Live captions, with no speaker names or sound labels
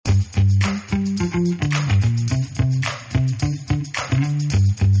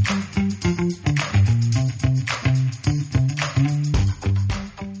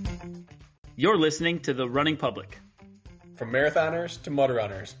You're listening to The Running Public. From marathoners to mud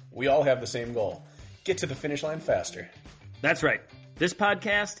runners, we all have the same goal. Get to the finish line faster. That's right. This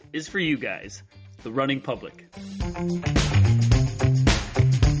podcast is for you guys, The Running Public.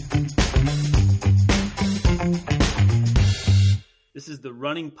 This is The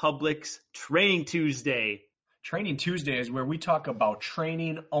Running Public's Training Tuesday. Training Tuesday is where we talk about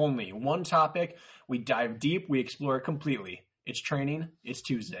training only. One topic, we dive deep, we explore it completely. It's training, it's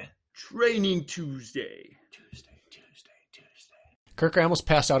Tuesday. Training Tuesday. Tuesday. Kirk, I almost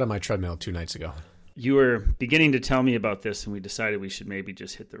passed out on my treadmill 2 nights ago. You were beginning to tell me about this, and we decided we should maybe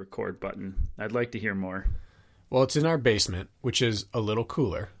just hit the record button. I'd like to hear more. Well, it's in our basement, which is a little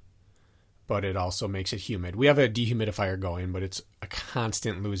cooler, but it also makes it humid. We have a dehumidifier going, but it's a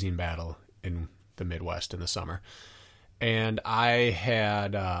constant losing battle in the Midwest in the summer. And I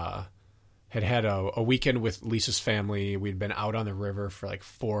had a weekend with Lisa's family. We'd been out on the river for like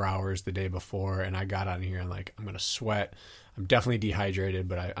 4 hours the day before, and I got on here and like, I'm going to sweat. I'm definitely dehydrated,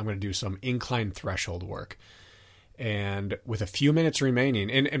 but I'm going to do some incline threshold work. And with a few minutes remaining,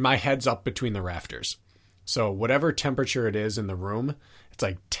 and my head's up between the rafters. So whatever temperature it is in the room, it's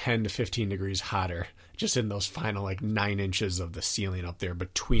like 10 to 15 degrees hotter just in those final like 9 inches of the ceiling up there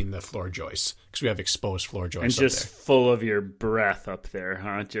between the floor joists, because we have exposed floor joists and up just there. Full of your breath up there,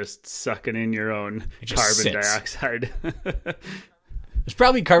 huh? Just sucking in your own carbon dioxide. It's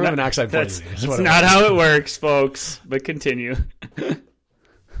probably carbon monoxide poisoning. That's not how it works, folks. But continue.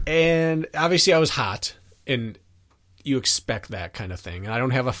 And obviously I was hot, and you expect that kind of thing. And I don't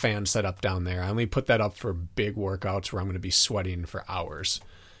have a fan set up down there. I only put that up for big workouts where I'm going to be sweating for hours,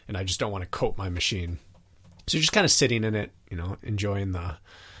 and I just don't want to coat my machine. So you're just kind of sitting in it, you know, enjoying the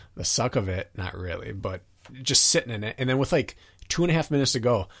suck of it. Not really, but just sitting in it. And then with like 2.5 minutes to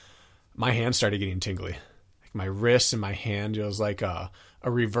go, my hand started getting tingly. Like my wrist and my hand, it was like a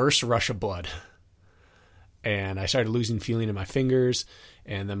reverse rush of blood. And I started losing feeling in my fingers,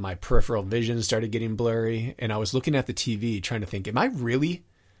 and then my peripheral vision started getting blurry. And I was looking at the TV trying to think, am I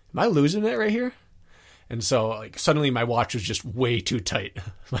losing it right here? And so like suddenly my watch was just way too tight.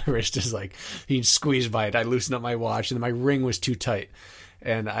 My wrist is like being squeezed by it. I loosened up my watch, and my ring was too tight.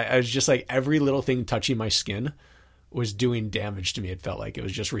 And I was just like, every little thing touching my skin was doing damage to me. It felt like it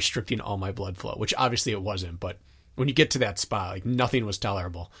was just restricting all my blood flow, which obviously it wasn't. But when you get to that spot, like nothing was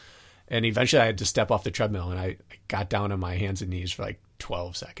tolerable. And eventually I had to step off the treadmill, and I got down on my hands and knees for like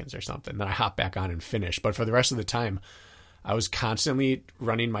 12 seconds or something. Then I hopped back on and finished. But for the rest of the time, I was constantly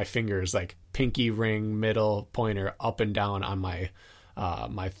running my fingers, like pinky, ring, middle, pointer, up and down on my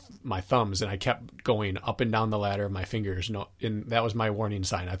thumbs, and I kept going up and down the ladder of my fingers. And that was my warning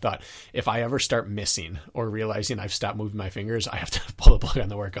sign. I thought, if I ever start missing or realizing I've stopped moving my fingers, I have to pull the plug on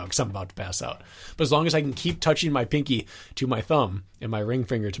the workout because I'm about to pass out. But as long as I can keep touching my pinky to my thumb and my ring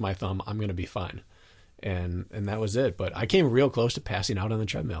finger to my thumb, I'm going to be fine. And that was it. But I came real close to passing out on the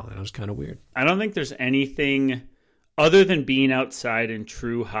treadmill, and it was kind of weird. I don't think there's anything other than being outside in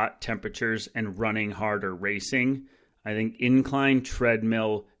true hot temperatures and running hard or racing. I think incline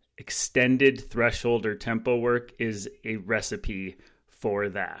treadmill, extended threshold or tempo work is a recipe for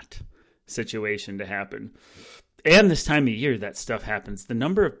that situation to happen. And this time of year, that stuff happens. The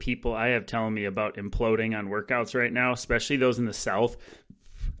number of people I have telling me about imploding on workouts right now, especially those in the South,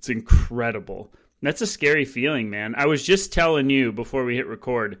 it's incredible. That's a scary feeling, man. I was just telling you before we hit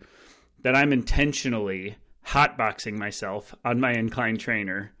record that I'm intentionally hotboxing myself on my incline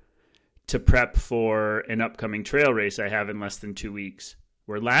trainer to prep for an upcoming trail race I have in less than 2 weeks,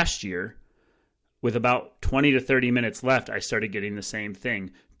 where last year, with about 20 to 30 minutes left, I started getting the same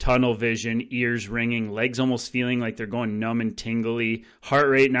thing. Tunnel vision, ears ringing, legs almost feeling like they're going numb and tingly, heart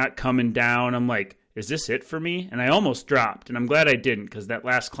rate not coming down. I'm like, is this it for me? And I almost dropped, and I'm glad I didn't, because that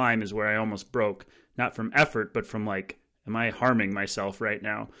last climb is where I almost broke, not from effort, but from like, am I harming myself right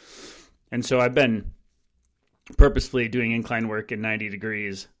now? And so I've been purposefully doing incline work in 90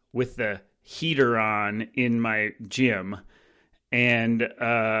 degrees with the heater on in my gym, and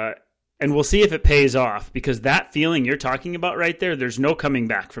we'll see if it pays off, because that feeling you're talking about right there, there's no coming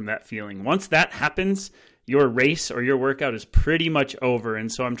back from that feeling. Once that happens, your race or your workout is pretty much over. And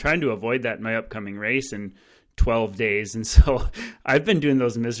so I'm trying to avoid that in my upcoming race in 12 days. And so I've been doing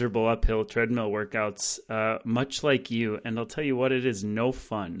those miserable uphill treadmill workouts, much like you. And I'll tell you what, it is no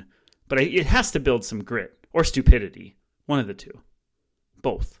fun, but it has to build some grit or stupidity. One of the two.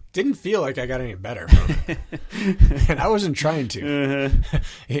 Both. Didn't feel like I got any better from it. And I wasn't trying to. Uh-huh.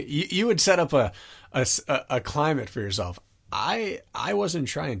 You would set up a climate for yourself. I wasn't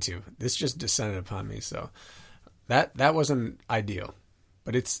trying to. This just descended upon me. So that wasn't ideal.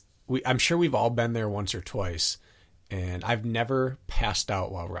 But I'm sure we've all been there once or twice. And I've never passed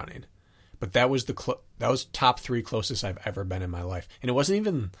out while running. But that was that was top 3 closest I've ever been in my life. And it wasn't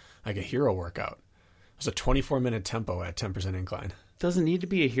even like a hero workout. It was a 24-minute tempo at 10% incline. Doesn't need to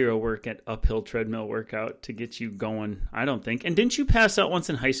be a hero work at uphill treadmill workout to get you going, I don't think. And didn't you pass out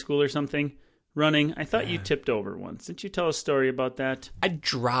once in high school or something running? I thought you tipped over once. Didn't you tell a story about that? I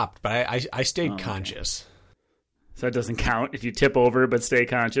dropped, but I stayed conscious. So that doesn't count. If you tip over but stay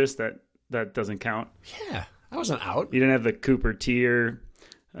conscious, that doesn't count. Yeah, I wasn't out. You didn't have the Cooper Tier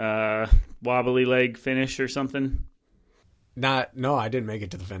wobbly leg finish or something? No, I didn't make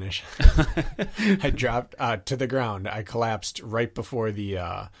it to the finish. I dropped to the ground. I collapsed right before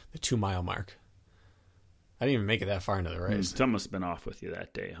the 2-mile mark. I didn't even make it that far into the race. Something must have been off with you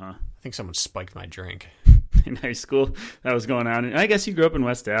that day, huh? I think someone spiked my drink. In high school, that was going on. And I guess you grew up in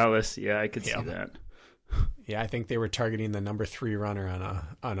West Dallas. Yeah, I could see that. Yeah, I think they were targeting the number 3 runner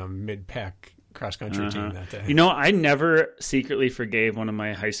on a mid-pack cross-country team that day. You know, I never secretly forgave one of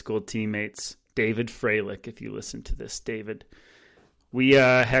my high school teammates, David Freilich, if you listen to this, David. We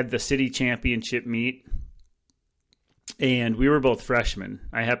had the city championship meet, and we were both freshmen.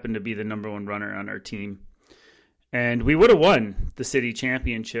 I happened to be the number 1 runner on our team. And we would have won the city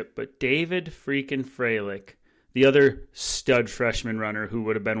championship, but David freaking Freilich, the other stud freshman runner who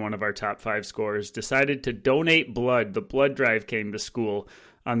would have been one of our top 5 scorers, decided to donate blood. The blood drive came to school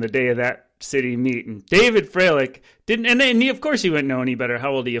on the day of that city meet. And David Freilich didn't, and he, of course he wouldn't know any better.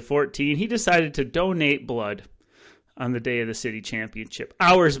 How old are you, 14? He decided to donate blood on the day of the city championship,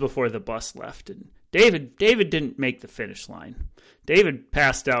 hours before the bus left. And David didn't make the finish line. David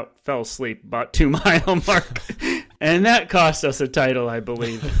passed out, fell asleep about 2-mile mark. And that cost us a title, I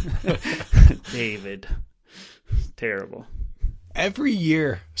believe. David. Terrible. Every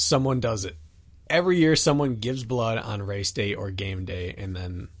year someone does it. Every year someone gives blood on race day or game day, and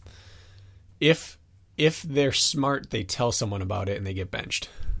then if they're smart, they tell someone about it and they get benched.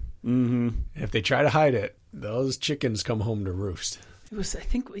 Mm-hmm. If they try to hide it, those chickens come home to roost. It was, I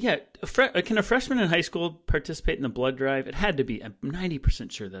think, yeah. Can a freshman in high school participate in the blood drive? It had to be. I'm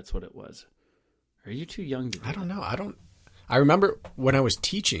 90% sure that's what it was. Are you too young to do I don't know. I remember when I was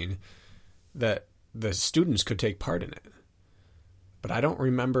teaching that the students could take part in it. But I don't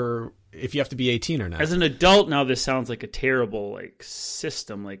remember if you have to be 18 or not. As an adult now, this sounds like a terrible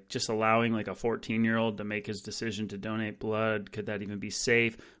system, just allowing a 14-year-old to make his decision to donate blood. Could that even be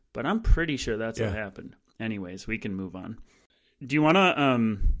safe? But I'm pretty sure that's what happened. Anyways, we can move on. Do you want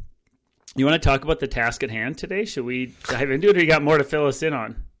to talk about the task at hand today? Should we dive into it, or you got more to fill us in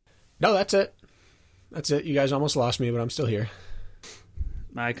on? No, that's it. You guys almost lost me, but I'm still here.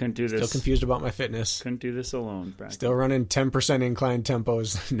 I couldn't do this. Still confused about my fitness. Couldn't do this alone, Bracken. Still running 10% incline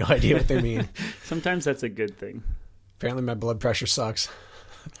tempos. No idea what they mean. Sometimes that's a good thing. Apparently my blood pressure sucks.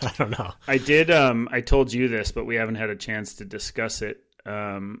 I don't know. I did. I told you this, but we haven't had a chance to discuss it.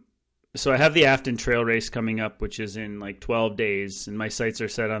 So I have the Afton Trail Race coming up, which is in 12 days, and my sights are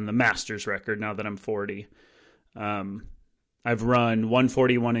set on the Masters record now that I'm 40. I've run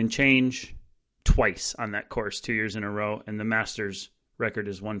 141 and change twice on that course 2 years in a row, and the Masters record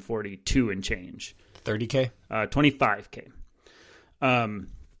is 142 and change. 30K? 25K. 25K.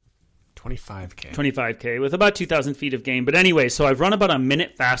 25K with about 2,000 feet of gain. But anyway, so I've run about a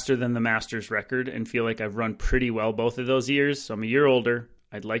minute faster than the Masters record and feel like I've run pretty well both of those years. So I'm a year older.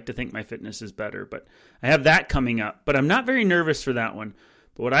 I'd like to think my fitness is better, but I have that coming up. But I'm not very nervous for that one.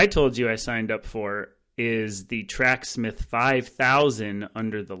 But what I told you I signed up for is the Tracksmith 5000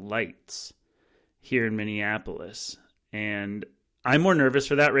 under the lights here in Minneapolis. And I'm more nervous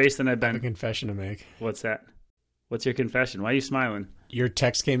for that race than I've been. I have a confession to make. What's that? What's your confession? Why are you smiling? Your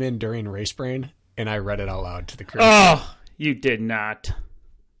text came in during race brain, and I read it out loud to the crew. Oh, you did not.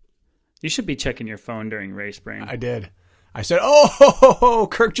 You should be checking your phone during race brain. I did. I said, oh,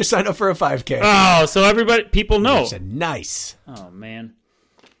 Kirk just signed up for a 5K. Oh, so people know. I said, nice. Oh, man.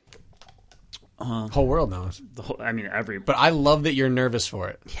 Whole world knows. But I love that you're nervous for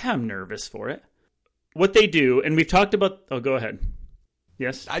it. Yeah, I'm nervous for it. What they do, and we've talked about... Oh, go ahead.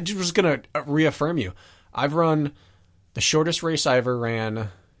 Yes? I just was going to reaffirm you. I've run... The shortest race I ever ran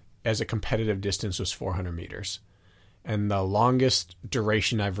as a competitive distance was 400 meters. And the longest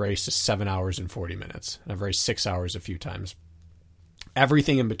duration I've raced is 7 hours and 40 minutes. I've raced 6 hours a few times.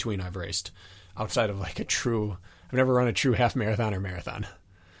 Everything in between I've raced. Outside of I've never run a true half marathon or marathon.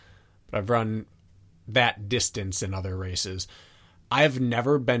 But I've run that distance in other races. I've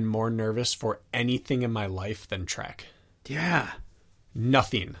never been more nervous for anything in my life than track. Yeah.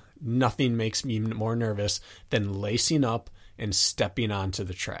 Nothing makes me more nervous than lacing up and stepping onto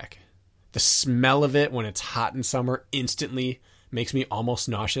the track. The smell of it when it's hot in summer instantly makes me almost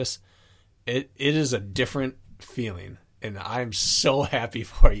nauseous. It is a different feeling. and I'm so happy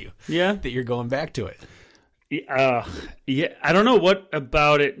for you. Yeah. That you're going back to it. Yeah, I don't know what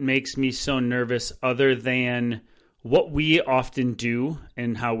about it makes me so nervous other than what we often do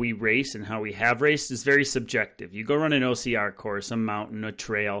and how we race and how we have raced is very subjective. You go run an OCR course, a mountain, a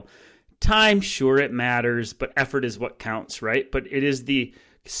trail. Time, sure, it matters, but effort is what counts, right? But it is the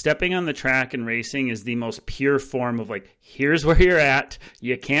stepping on the track and racing is the most pure form of like, here's where you're at.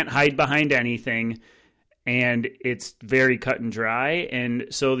 You can't hide behind anything. And it's very cut and dry. And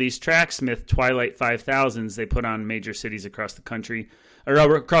so these Tracksmith Twilight 5000s they put on major cities across the country or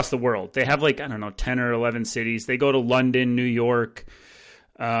across the world. They have 10 or 11 cities. They go to London, New York,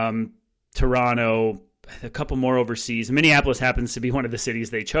 Toronto, a couple more overseas. Minneapolis happens to be one of the cities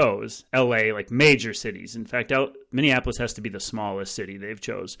they chose. LA, major cities. In fact, Minneapolis has to be the smallest city they've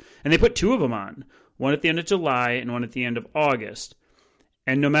chose. And they put two of them on, one at the end of July and one at the end of August.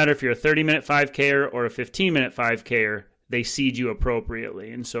 And no matter if you're a 30-minute 5Ker or a 15-minute 5Ker, they seed you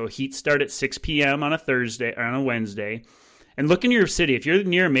appropriately. And so heats start at 6 p.m. on a Thursday or on a Wednesday. And look in your city. If you're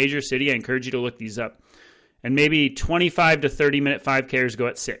near a major city, I encourage you to look these up. And maybe 25 to 30-minute 5Kers go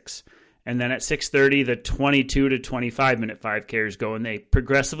at 6. And then at 6:30, the 22 to 25-minute 5Kers go, and they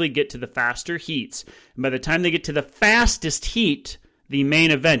progressively get to the faster heats. And by the time they get to the fastest heat, the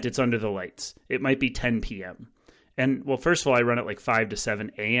main event, it's under the lights. It might be 10 p.m. And, well, first of all, I run at 5 to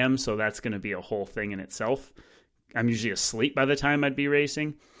 7 a.m., so that's going to be a whole thing in itself. I'm usually asleep by the time I'd be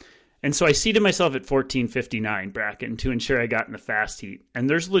racing. And so I seated myself at 14:59 bracket to ensure I got in the fast heat. And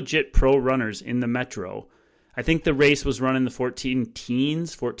there's legit pro runners in the Metro. I think the race was run in the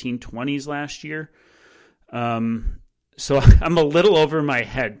 1420s last year. So I'm a little over my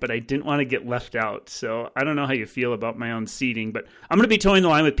head, but I didn't want to get left out. So I don't know how you feel about my own seating, but I'm going to be towing the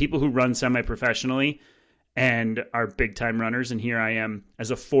line with people who run semi-professionally and are big-time runners. And here I am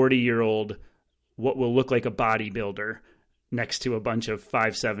as a 40-year-old, what will look like a bodybuilder next to a bunch of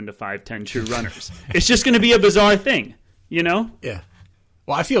 5'7" to 5'10" true runners. It's just going to be a bizarre thing, you know? Yeah.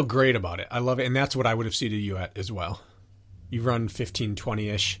 Well, I feel great about it. I love it. And that's what I would have seeded you at as well. You run 15,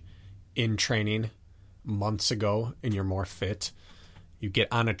 20-ish in training months ago and you're more fit. You get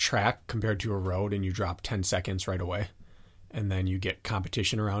on a track compared to a road and you drop 10 seconds right away. And then you get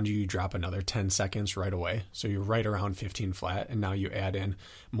competition around you, you drop another 10 seconds right away. So you're right around 15 flat, and now you add in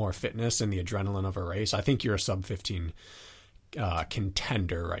more fitness and the adrenaline of a race. I think you're a sub-15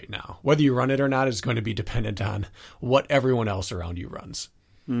 contender right now. Whether you run it or not is going to be dependent on what everyone else around you runs.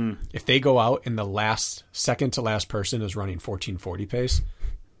 If they go out and the last second to last person is running 1440 pace,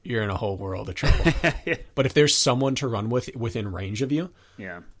 you're in a whole world of trouble. But if there's someone to run with within range of you,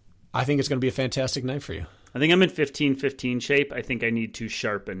 yeah, I think it's going to be a fantastic night for you. I think I'm in 15-15 shape. I think I need to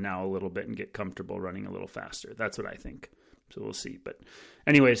sharpen now a little bit and get comfortable running a little faster. That's what I think. So we'll see. But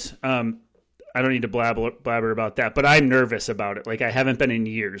anyways, I don't need to blabber about that, but I'm nervous about it. I haven't been in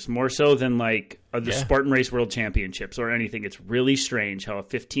years, more so than the Spartan Race World Championships or anything. It's really strange how a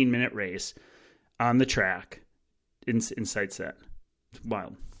 15-minute race on the track inside set. It's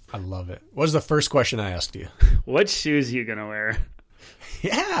wild. I love it. What was the first question I asked you? What shoes are you going to wear?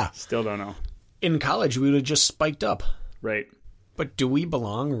 Yeah. Still don't know. In college, we would have just spiked up. Right. But do we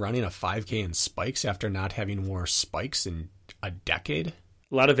belong running a 5K in spikes after not having worn spikes in a decade?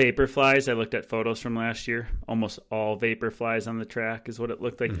 A lot of vapor flies. I looked at photos from last year. Almost all vapor flies on the track is what it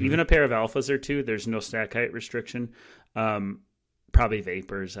looked like. Mm-hmm. Even a pair of alphas or two. There's no stack height restriction. Probably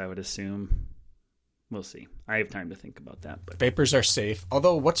vapors, I would assume. We'll see. I have time to think about that. But vapors are safe.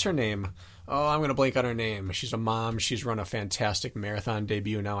 Although, what's her name? Oh, I'm going to blank on her name. She's a mom. She's run a fantastic marathon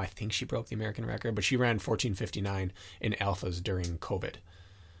debut now. I think she broke the American record, but she ran 14:59 in alphas during COVID.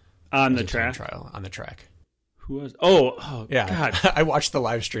 On the track? Trial, on the track. Who was? Oh yeah. God. I watched the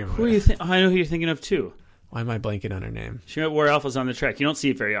live stream. Who are you I know who you're thinking of, too. Why am I blanking on her name? She wore alphas on the track. You don't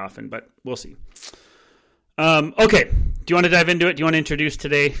see it very often, but we'll see. Okay. Do you want to dive into it? Do you want to introduce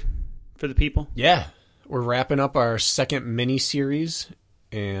today for the people? Yeah. We're wrapping up our second mini-series,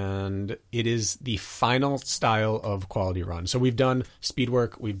 and it is the final style of quality run. So we've done speed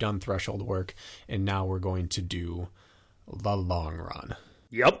work, we've done threshold work, and now we're going to do the long run.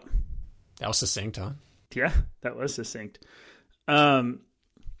 Yep. That was succinct, huh? Yeah, that was succinct. How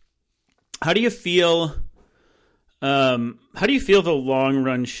do you feel the long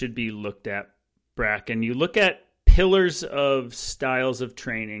run should be looked at, Bracken? You look at pillars of styles of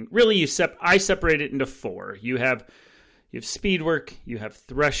training. Really, I separate it into four. You have speed work, you have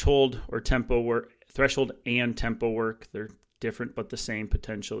threshold or tempo work, threshold and tempo work. They're different but the same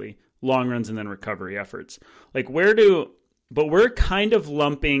potentially. Long runs and then recovery efforts. But we're kind of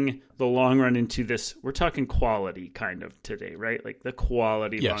lumping the long run into this. We're talking quality kind of today, right? The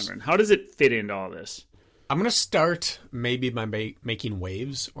quality long run. How does it fit into all this? I'm going to start maybe by making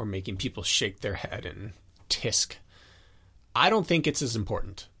waves or making people shake their head and tisk. I don't think it's as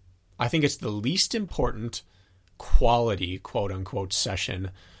important. I think it's the least important quality, quote unquote,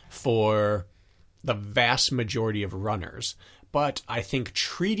 session for the vast majority of runners. But I think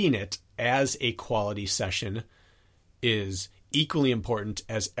treating it as a quality session is equally important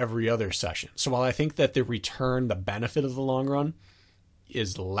as every other session. So while I think that the return, the benefit of the long run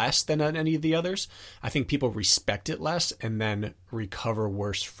is less than on any of the others, I think people respect it less and then recover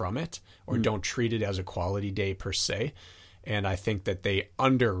worse from it, or don't treat it as a quality day per se. And I think that they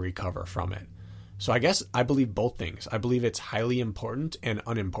under recover from it. So I guess I believe both things. I believe it's highly important and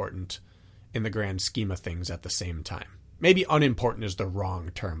unimportant in the grand scheme of things at the same time. Maybe unimportant is the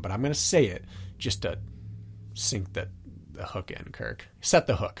wrong term, but I'm going to say it just to sink the hook in, Kirk. Set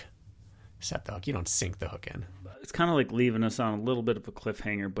the hook. Set the hook. You don't sink the hook in. It's kind of like leaving us on a little bit of a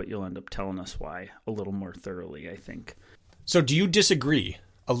cliffhanger, but you'll end up telling us why a little more thoroughly, I think. So do you disagree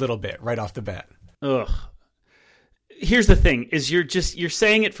a little bit right off the bat? Ugh. Here's the thing, is you're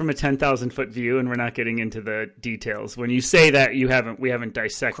saying it from a 10,000 foot view, and we're not getting into the details. When you say that, we haven't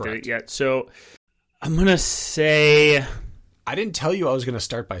dissected Correct. it yet. So I'm going to say... I didn't tell you I was going to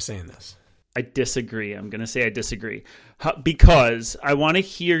start by saying this. I disagree. I'm going to say I disagree. Because I want to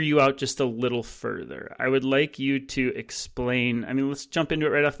hear you out just a little further. I would like you to explain... I mean, let's jump into it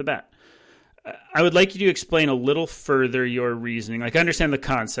right off the bat. I would like you to explain a little further your reasoning. Like, I understand the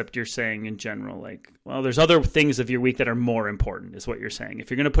concept you're saying in general. Like, well, there's other things of your week that are more important, is what you're saying.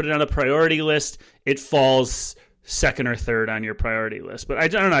 If you're going to put it on a priority list, it falls second or third on your priority list. But I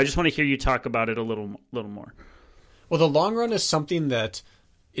don't know. I just want to hear you talk about it a little more. Well, the long run is something that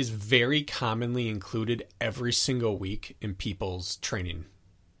is very commonly included every single week in people's training.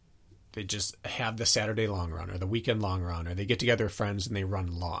 They just have the Saturday long run or the weekend long run, or they get together with friends and they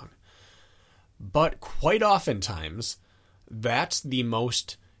run long. But quite oftentimes, that's the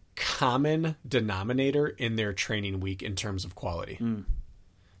most common denominator in their training week in terms of quality.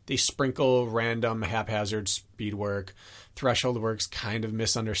 They sprinkle random haphazard speed work. Threshold work's kind of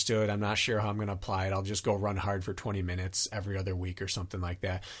misunderstood. I'm not sure how I'm going to apply it. I'll just go run hard for 20 minutes every other week or something like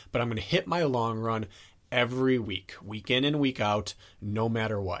that. But I'm going to hit my long run every week in and week out, no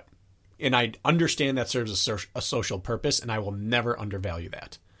matter what. And I understand that serves a social purpose, and I will never undervalue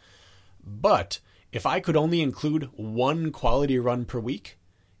that. But if I could only include one quality run per week,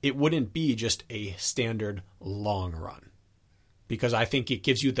 it wouldn't be just a standard long run. Because I think it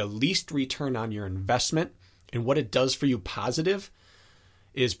gives you the least return on your investment, and what it does for you positive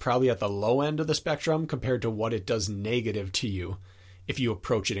is probably at the low end of the spectrum compared to what it does negative to you if you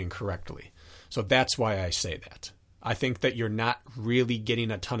approach it incorrectly. So that's why I say that. I think that you're not really getting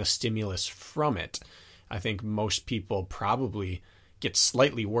a ton of stimulus from it. I think most people probably get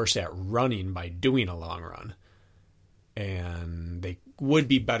slightly worse at running by doing a long run, and they would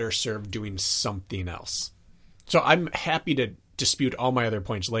be better served doing something else. So I'm happy to dispute all my other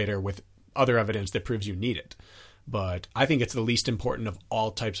points later with other evidence that proves you need it. But I think it's the least important of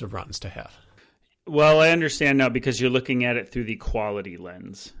all types of runs to have. Well, I understand now, because you're looking at it through the quality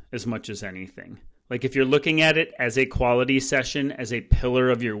lens as much as anything. Like, if you're looking at it as a quality session, as a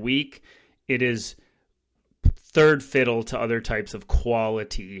pillar of your week, it is third fiddle to other types of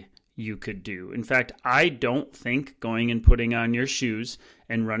quality you could do. In fact, I don't think going and putting on your shoes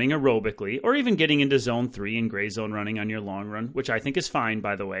and running aerobically, or even getting into zone 3 and gray zone running on your long run, which I think is fine,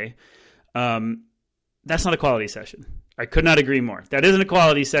 by the way, that's not a quality session. I could not agree more. That isn't a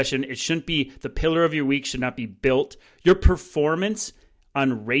quality session. It shouldn't be, the pillar of your week should not be built. Your performance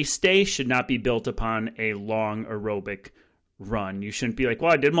on race day should not be built upon a long aerobic run. You shouldn't be like,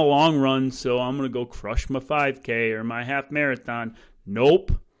 well, I did my long run, so I'm going to go crush my 5K or my half marathon.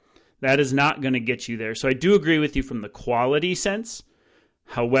 Nope. That is not going to get you there. So I do agree with you from the quality sense.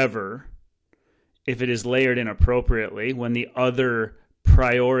 However, if it is layered in appropriately, when the other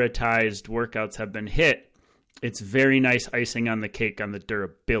prioritized workouts have been hit, it's very nice icing on the cake on the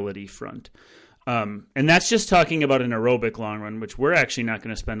durability front. And that's just talking about an aerobic long run, which we're actually not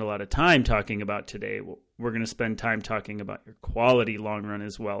going to spend a lot of time talking about today. We're going to spend time talking about your quality long run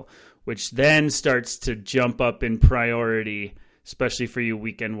as well, which then starts to jump up in priority, especially for you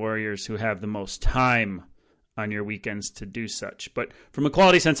weekend warriors who have the most time on your weekends to do such. But from a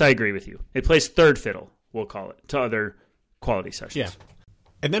quality sense, I agree with you. It plays third fiddle, we'll call it, to other quality sessions. Yeah.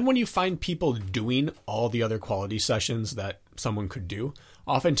 And then when you find people doing all the other quality sessions that someone could do,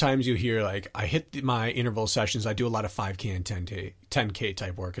 oftentimes you hear, like, I hit my interval sessions, I do a lot of 5K and 10K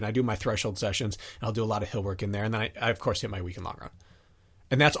type work, and I do my threshold sessions, and I'll do a lot of hill work in there, and then I of course, hit my weekend long run.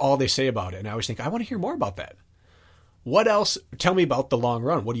 And that's all they say about it. And I always think, I want to hear more about that. what else? Tell me about the long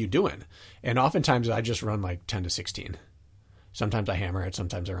run. What are you doing? And oftentimes I just run like 10 to 16. Sometimes I hammer it.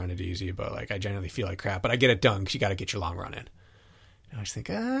 Sometimes I run it easy, but like I generally feel like crap, but I get it done because you got to get your long run in. And I just think,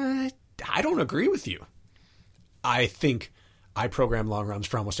 I don't agree with you. I think I program long runs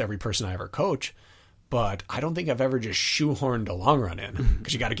for almost every person I ever coach, but I don't think I've ever just shoehorned a long run in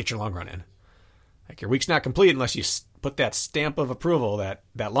because you got to get your long run in. Like your week's not complete unless you put that stamp of approval,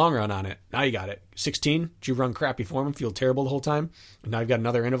 that long run on it. Now you got it. 16, did you run crappy form and feel terrible the whole time? And now you've got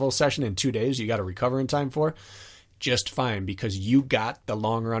another interval session in 2 days you got to recover in time for. Just fine because you got the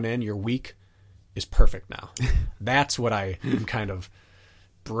long run in. Your week is perfect now. That's what I am kind of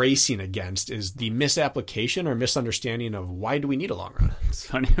bracing against is the misapplication or misunderstanding of why do we need a long run. It's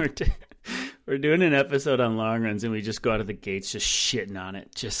funny. We're doing an episode on long runs and we just go out of the gates just shitting on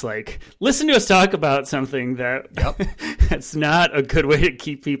it. Just like, listen to us talk about something that that's not a good way to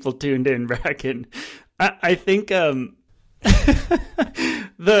keep people tuned in, Bracken. I think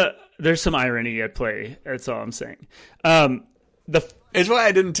there's some irony at play. That's all I'm saying. It's why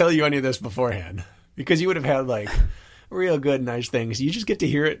I didn't tell you any of this beforehand because you would have had like real good, nice things. You just get to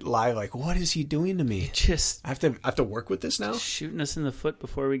hear it live. Like, what is he doing to me? I have to work with this now. Shooting us in the foot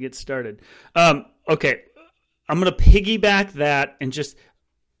before we get started. Okay, I'm gonna piggyback that and just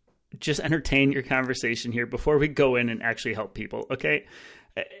entertain your conversation here before we go in and actually help people. Okay.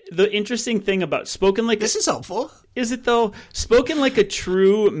 The interesting thing about spoken like this is helpful. Is it though? Spoken like a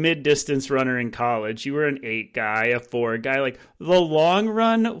true mid-distance runner in college. You were an 8 guy, a 4 guy. Like the long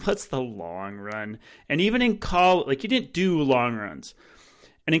run, what's the long run? And even in college, like you didn't do long runs.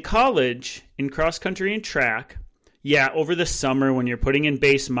 And in college, in cross country and track, yeah, over the summer when you're putting in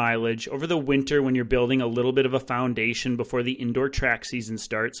base mileage, over the winter when you're building a little bit of a foundation before the indoor track season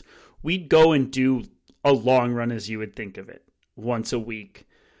starts, we'd go and do a long run as you would think of it. Once a week.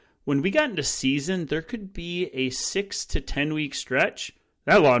 When we got into season, there could be a 6 to 10 week stretch.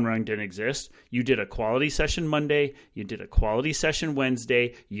 That long run didn't exist. You did a quality session Monday. You did a quality session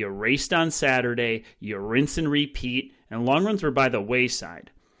Wednesday. You raced on Saturday. You rinse and repeat. And long runs were by the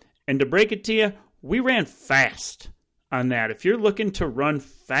wayside. And to break it to you, we ran fast on that. If you're looking to run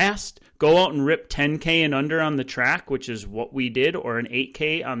fast, go out and rip 10K and under on the track, which is what we did, or an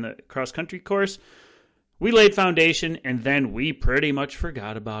 8K on the cross country course. We laid foundation, and then we pretty much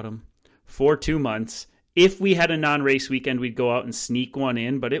forgot about them for 2 months. If we had a non-race weekend, we'd go out and sneak one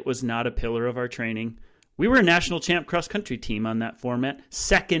in, but it was not a pillar of our training. We were a national champ cross-country team on that format,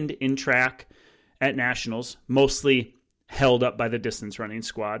 second in track at nationals, mostly held up by the distance running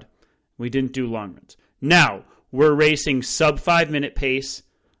squad. We didn't do long runs. Now, we're racing sub 5-minute pace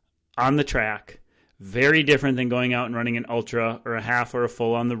on the track. Very different than going out and running an ultra or a half or a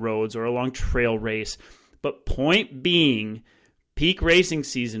full on the roads or a long trail race. But point being, peak racing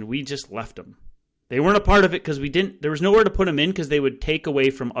season, we just left them. They weren't a part of it because there was nowhere to put them in because they would take away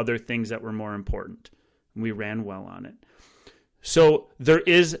from other things that were more important. And we ran well on it. So there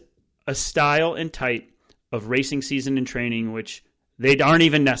is a style and type of racing season and training which they aren't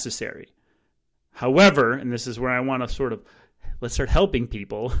even necessary. However, and this is where I want to let's start helping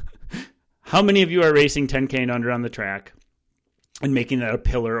people. How many of you are racing 10K and under on the track and making that a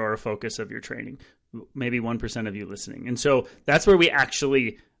pillar or a focus of your training? Maybe 1% of you listening. And so that's where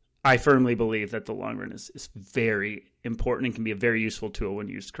I firmly believe that the long run is very important and can be a very useful tool when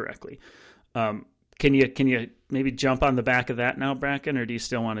used correctly. Can you maybe jump on the back of that now, Bracken, or do you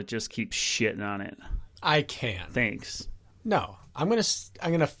still want to just keep shitting on it? I can. Thanks. No, I'm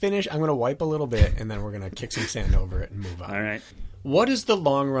gonna finish. I'm gonna wipe a little bit, and then we're gonna kick some sand over it and move on. All right. What does the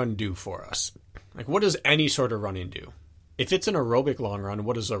long run do for us? Like, what does any sort of running do? If it's an aerobic long run,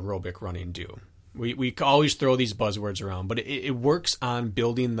 what does aerobic running do? We always throw these buzzwords around, but it works on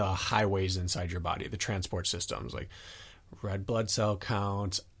building the highways inside your body, the transport systems, like red blood cell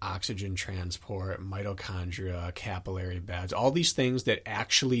counts, oxygen transport, mitochondria, capillary beds, all these things that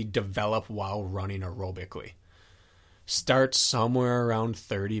actually develop while running aerobically. Start somewhere around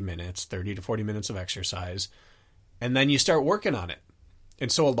 30 to 40 minutes of exercise, and then you start working on it. And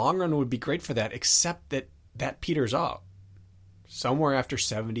so a long run would be great for that, except that peters out. Somewhere after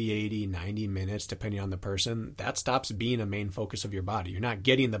 70, 80, 90 minutes, depending on the person, that stops being a main focus of your body. You're not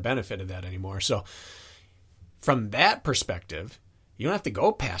getting the benefit of that anymore. So from that perspective, you don't have to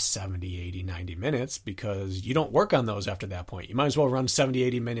go past 70, 80, 90 minutes because you don't work on those after that point. You might as well run 70,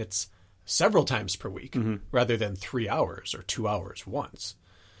 80 minutes several times per week rather than 3 hours or 2 hours once.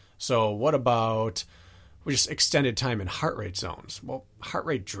 So what about just extended time in heart rate zones? Well, heart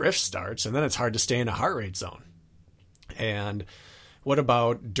rate drift starts, and then it's hard to stay in a heart rate zone. And what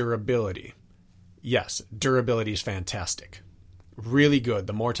about durability? Yes, durability is fantastic. really good.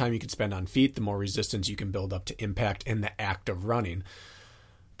 The more time you can spend on feet, the more resistance you can build up to impact in the act of running.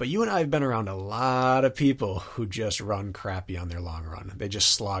 But you and I have been around a lot of people who just run crappy on their long run. They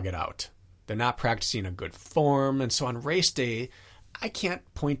just slog it out. They're not practicing a good form. And so on race day, I can't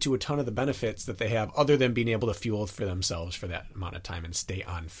point to a ton of the benefits that they have other than being able to fuel for themselves for that amount of time and stay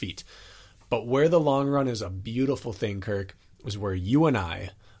on feet. But where the long run is a beautiful thing, Kirk, is where you and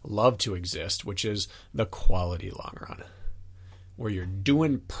I love to exist, which is the quality long run, where you're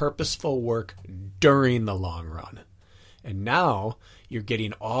doing purposeful work during the long run. And now you're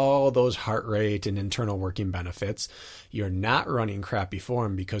getting all those heart rate and internal working benefits. You're not running crappy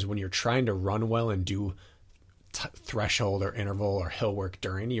form, because when you're trying to run well and do threshold or interval or hill work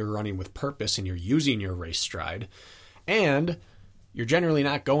during, you're running with purpose and you're using your race stride. And you're generally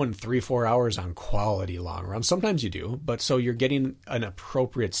not going 3-4 hours on quality long run. Sometimes you do, but so you're getting an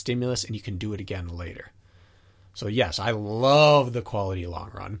appropriate stimulus and you can do it again later. So yes, I love the quality long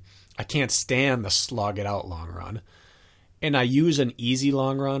run. I can't stand the slog it out long run. And I use an easy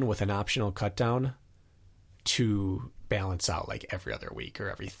long run with an optional cut down to balance out like every other week or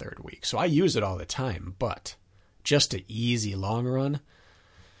every third week. So I use it all the time, but just an easy long run,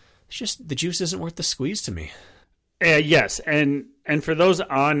 it's just the juice isn't worth the squeeze to me. Yes, and for those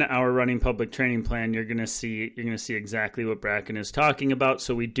on our running public training plan, you're gonna see exactly what Bracken is talking about.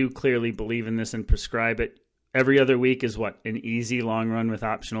 So we do clearly believe in this and prescribe it. Every other week is what? An easy long run with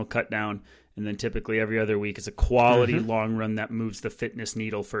optional cut down. And then typically every other week is a quality long run that moves the fitness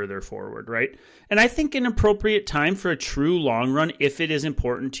needle further forward, right? And I think an appropriate time for a true long run, if it is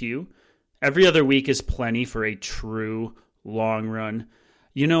important to you, every other week is plenty for a true long run.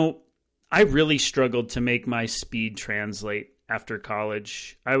 You know, I really struggled to make my speed translate after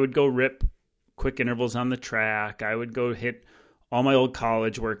college. I would go rip quick intervals on the track. I would go hit all my old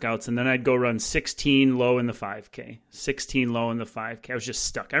college workouts, and then I'd go run 16 low in the 5K, 16 low in the 5K. I was just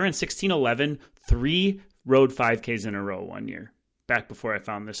stuck. I ran 16:11, 3 road 5Ks in a row one year, back before I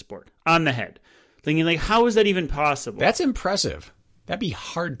found this sport, on the head. Thinking, like, how is that even possible? That's impressive. That'd be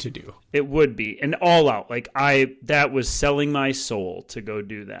hard to do. It would be, and all out. Like, that was selling my soul to go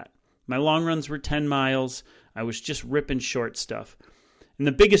do that. My long runs were 10 miles. I was just ripping short stuff. And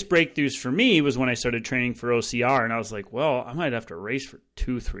the biggest breakthroughs for me was when I started training for OCR, and I was like, well, I might have to race for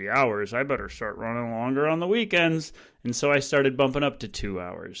 2-3 hours. I better start running longer on the weekends. And so I started bumping up to 2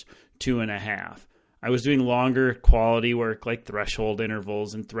 hours, 2.5. I was doing longer quality work like threshold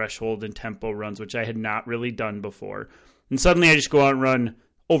intervals and threshold and tempo runs, which I had not really done before. And suddenly I just go out and run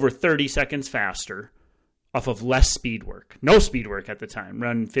over 30 seconds faster off of less speed work. No speed work at the time.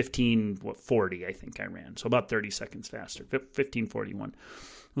 Run 15:40, I think I ran. So about 30 seconds faster, 15:41. I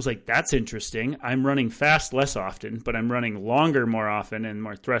was like, that's interesting. I'm running fast less often, but I'm running longer more often and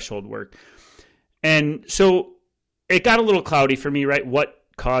more threshold work. And so it got a little cloudy for me, right? What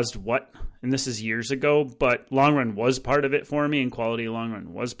caused what? And this is years ago, but long run was part of it for me, and quality long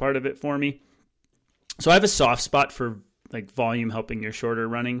run was part of it for me. So I have a soft spot for like volume helping your shorter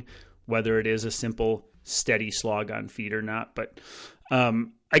running, whether it is a simple steady slog on feet or not. But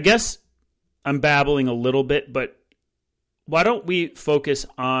I guess I'm babbling a little bit, but why don't we focus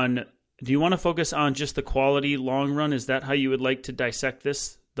on, do you want to focus on just the quality long run? Is that how you would like to dissect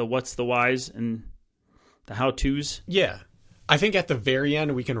this? The what's, the whys, and the how-tos? Yeah. I think at the very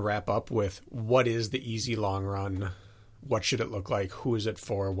end, we can wrap up with what is the easy long run? What should it look like? Who is it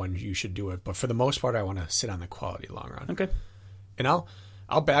for? When you should do it? But for the most part, I want to sit on the quality long run. Okay. And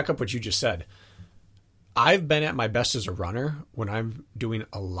I'll back up what you just said. I've been at my best as a runner when I'm doing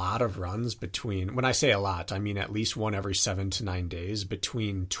a lot of runs between, when I say a lot, I mean at least one every 7 to 9 days,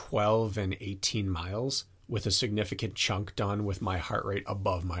 between 12 and 18 miles with a significant chunk done with my heart rate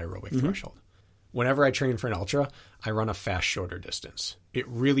above my aerobic threshold. Whenever I train for an ultra, I run a fast, shorter distance. It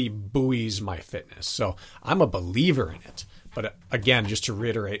really buoys my fitness. So I'm a believer in it. But again, just to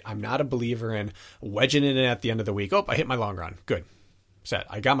reiterate, I'm not a believer in wedging it in at the end of the week. Oh, I hit my long run. Good. Set.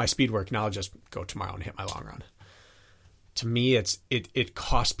 I got my speed work. Now I'll just go tomorrow and hit my long run. To me, it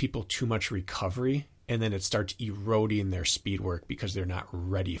costs people too much recovery, and then it starts eroding their speed work because they're not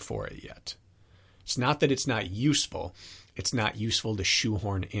ready for it yet. It's not that it's not useful. It's not useful to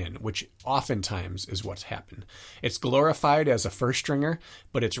shoehorn in, which oftentimes is what's happened. It's glorified as a first stringer,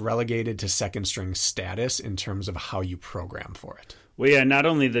 but it's relegated to second string status in terms of how you program for it. Well, yeah, not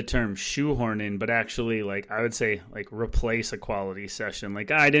only the term shoehorn in, but actually, like, I would say, like, replace a quality session.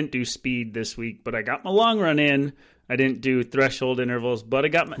 Like, I didn't do speed this week, but I got my long run in. I didn't do threshold intervals, but I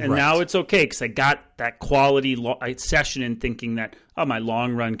got my, and now it's okay because I got that quality session in, thinking that, oh, my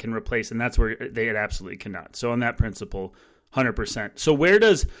long run can replace, and that's where it absolutely cannot. So on that principle, 100%. So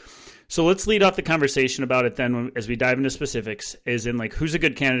So let's lead off the conversation about it then as we dive into specifics, is in like who's a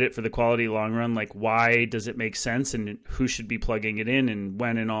good candidate for the quality long run, like why does it make sense and who should be plugging it in and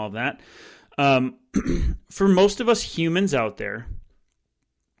when and all of that. For most of us humans out there,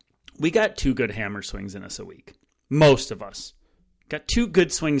 we got 2 good hammer swings in us a week. Most of us got 2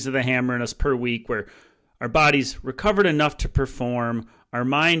 good swings of the hammer in us per week where our body's recovered enough to perform, our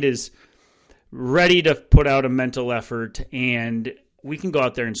mind is ready to put out a mental effort, and we can go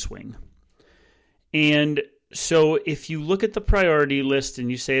out there and swing. And so if you look at the priority list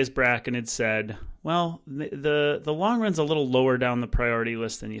and you say, as Bracken had said, well, the long run's a little lower down the priority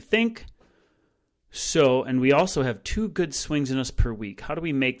list than you think. So, and we also have 2 good swings in us per week. How do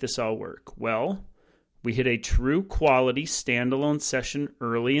we make this all work? Well, we hit a true quality standalone session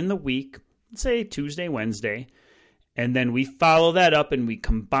early in the week, let's say Tuesday, Wednesday, and then we follow that up and we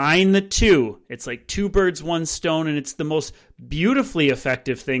combine the 2. It's like 2 birds, 1 stone, and it's the most beautifully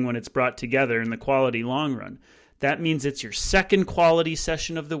effective thing when it's brought together in the quality long run. That means it's your second quality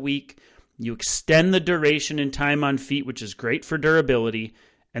session of the week. You extend the duration and time on feet, which is great for durability,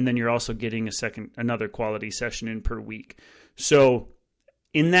 and then you're also getting another quality session in per week. So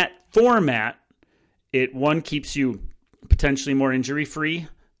in that format, it keeps you potentially more injury-free,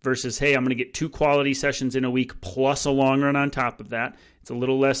 versus, hey, I'm going to get 2 quality sessions in a week plus a long run on top of that. It's a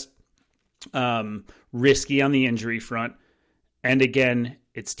little less risky on the injury front. And again,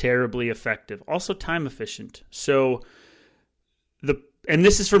 it's terribly effective. Also time efficient. So and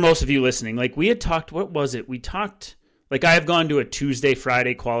this is for most of you listening. Like we had talked, what was it? We talked, like I have gone to a Tuesday,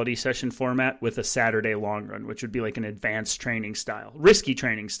 Friday quality session format with a Saturday long run, which would be like an advanced training style, risky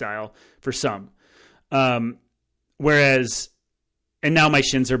training style for some. Whereas, and now my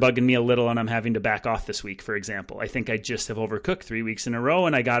shins are bugging me a little and I'm having to back off this week, for example. I think I just have overcooked 3 weeks in a row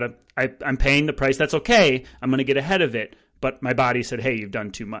and I'm paying the price. That's okay. I'm going to get ahead of it. But my body said, hey, you've done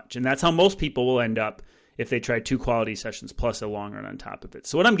too much. And that's how most people will end up if they try 2 quality sessions plus a long run on top of it.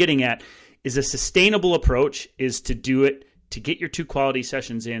 So what I'm getting at is a sustainable approach is to do it, to get your 2 quality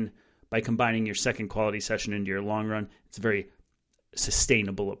sessions in by combining your second quality session into your long run. It's a very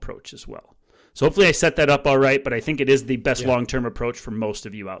sustainable approach as well. So hopefully I set that up all right, but I think it is the best long-term approach for most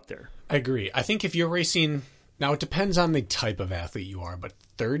of you out there. I agree. I think if you're racing, now it depends on the type of athlete you are, but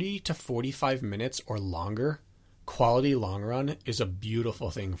 30 to 45 minutes or longer, quality long run is a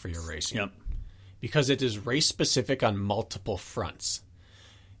beautiful thing for your racing. Yep. Because it is race specific on multiple fronts.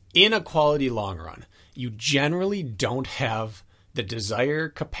 In a quality long run, you generally don't have the desire,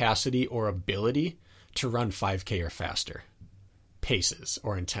 capacity, or ability to run 5K or faster paces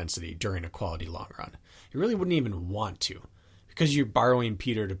or intensity during a quality long run. You really wouldn't even want to because you're borrowing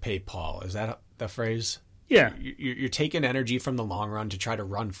Peter to pay Paul. Is that the phrase? Yeah. You're taking energy from the long run to try to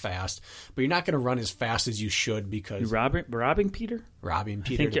run fast, but you're not going to run as fast as you should because... You're robbing Peter? Robbing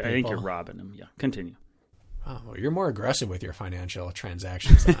Peter I think you're robbing him. Yeah, continue. Oh, well, you're more aggressive with your financial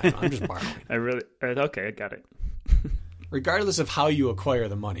transactions than I am. I'm just borrowing. Okay, I got it. Regardless of how you acquire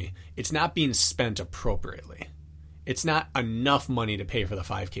the money, it's not being spent appropriately. It's not enough money to pay for the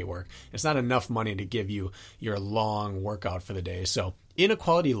 5K work. It's not enough money to give you your long workout for the day. So in a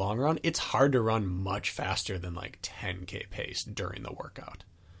quality long run, it's hard to run much faster than like 10K pace during the workout.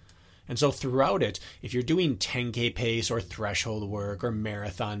 And so throughout it, if you're doing 10K pace or threshold work or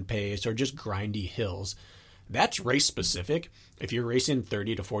marathon pace or just grindy hills, that's race specific if you're racing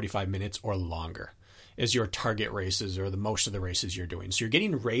 30 to 45 minutes or longer is your target races or the most of the races you're doing. So you're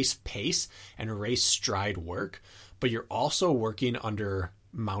getting race pace and race stride work, but you're also working under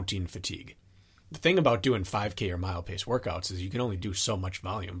mounting fatigue. The thing about doing 5K or mile pace workouts is you can only do so much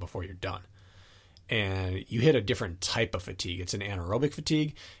volume before you're done. And you hit a different type of fatigue. It's an anaerobic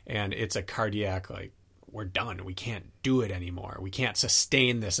fatigue, and it's a cardiac, like, we're done. We can't do it anymore. We can't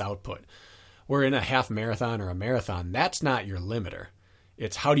sustain this output. Where in a half marathon or a marathon, that's not your limiter.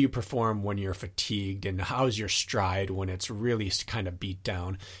 It's how do you perform when you're fatigued and how's your stride when it's really kind of beat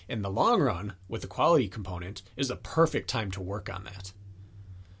down. In the long run, with the quality component, is the perfect time to work on that.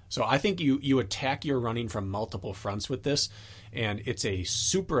 So I think you attack your running from multiple fronts with this, and it's a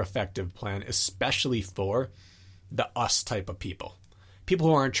super effective plan, especially for the us type of people. People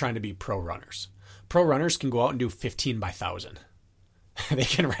who aren't trying to be pro runners. Pro runners can go out and do 15 by 1,000. They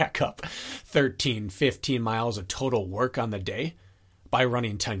can rack up 13, 15 miles of total work on the day by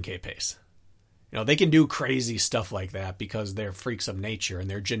running 10K pace. You know, they can do crazy stuff like that because they're freaks of nature and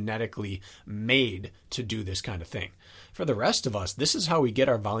they're genetically made to do this kind of thing. For the rest of us, this is how we get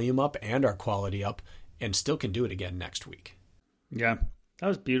our volume up and our quality up and still can do it again next week. Yeah, that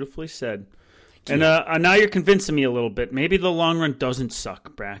was beautifully said. And now you're convincing me a little bit. Maybe the long run doesn't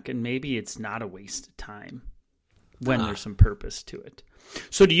suck, Bracken. Maybe it's not a waste of time when there's some purpose to it.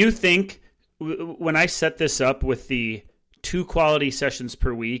 So do you think when I set this up with the 2 quality sessions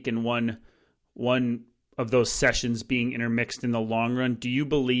per week and one of those sessions being intermixed in the long run, do you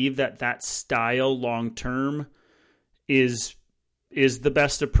believe that style long term is the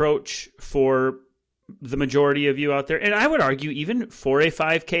best approach for the majority of you out there? And I would argue even for a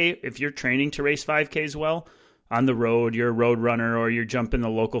 5K, if you're training to race 5Ks well on the road, you're a road runner or you're jumping the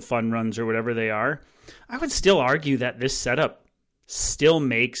local fun runs or whatever they are, I would still argue that this setup still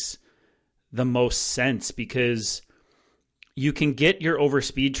makes the most sense because you can get your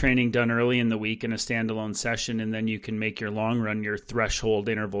overspeed training done early in the week in a standalone session, and then you can make your long run your threshold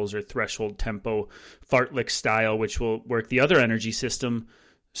intervals or threshold tempo fartlek style, which will work the other energy system.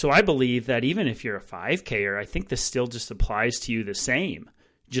 So I believe that even if you're a 5Ker, I think this still just applies to you the same.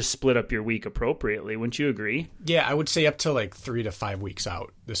 Just split up your week appropriately. Wouldn't you agree? Yeah, I would say up to like 3 to 5 weeks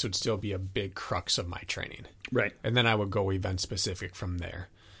out, this would still be a big crux of my training. Right. And then I would go event specific from there.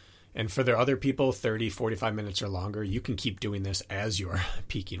 And for the other people, 30, 45 minutes or longer, you can keep doing this as you're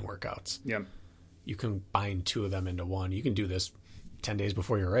peaking workouts. Yeah. You can bind 2 of them into one. You can do this 10 days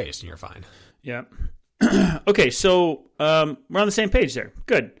before your race and you're fine. Yeah. Okay, so we're on the same page there.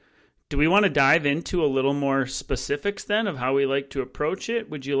 Good. Do we want to dive into a little more specifics then of how we like to approach it?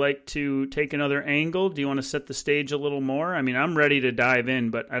 Would you like to take another angle? Do you want to set the stage a little more? I mean, I'm ready to dive in,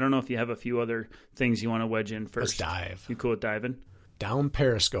 but I don't know if you have a few other things you want to wedge in first. Let's dive. You cool with diving? Down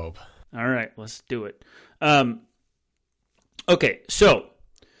Periscope. All right, let's do it. Okay, so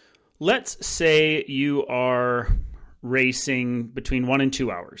let's say you are racing between 1 and 2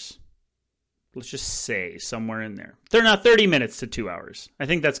 hours. Let's just say somewhere in there. They're not 30 minutes to 2 hours. I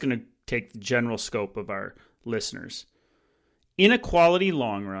think that's going to take the general scope of our listeners. In a quality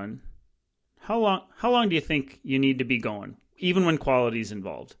long run, how long do you think you need to be going, even when quality is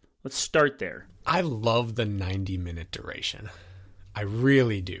involved? Let's start there. I love the 90-minute duration. I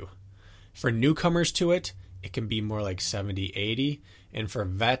really do. For newcomers to it, it can be more like 70, 80. And for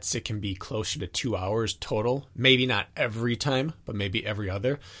vets, it can be closer to 2 hours total. Maybe not every time, but maybe every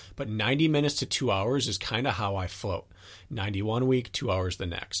other. But 90 minutes to 2 hours is kind of how I float. 91 a week, 2 hours the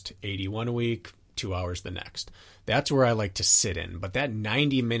next. 81 a week, 2 hours the next. That's where I like to sit in. But that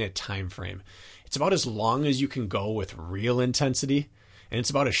 90-minute time frame, it's about as long as you can go with real intensity. And it's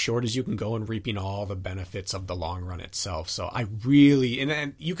about as short as you can go in reaping all the benefits of the long run itself. So I really,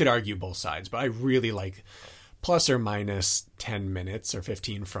 and you could argue both sides, but I really like plus or minus 10 minutes or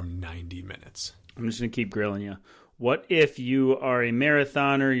 15 from 90 minutes. I'm just going to keep grilling you. What if you are a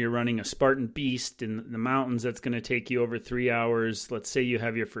marathoner, you're running a Spartan Beast in the mountains that's going to take you over 3 hours. Let's say you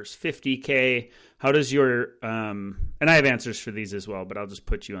have your first 50K. How does your, and I have answers for these as well, but I'll just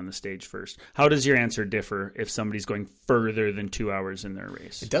put you on the stage first. How does your answer differ if somebody's going further than 2 hours in their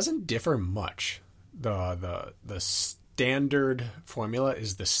race? It doesn't differ much. The standard formula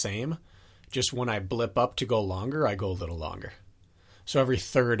is the same. Just when I blip up to go longer, I go a little longer. So every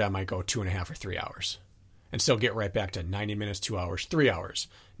third, I might go 2.5 or 3 hours. And still get right back to 90 minutes, 2 hours, 3 hours,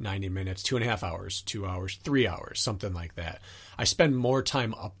 90 minutes, 2.5 hours, 2 hours, 3 hours, something like that. I spend more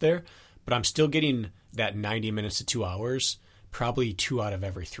time up there, but I'm still getting that 90 minutes to 2 hours, probably 2 out of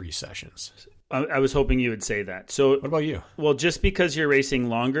every 3 sessions. I was hoping you would say that. So, what about you? Well, just because you're racing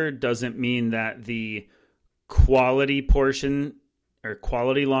longer doesn't mean that the quality portion or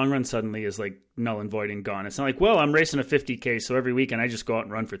quality long run suddenly is like null and void and gone. It's not like, well, I'm racing a 50K, so every weekend I just go out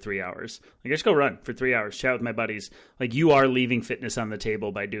and run for 3 hours. Like, I just go run for 3 hours, chat with my buddies. Like, you are leaving fitness on the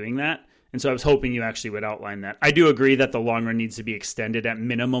table by doing that. And so I was hoping you actually would outline that. I do agree that the long run needs to be extended at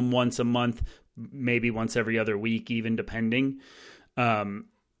minimum once a month, maybe once every other week, even depending.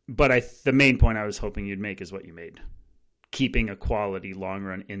 But the main point I was hoping you'd make is what you made. Keeping a quality long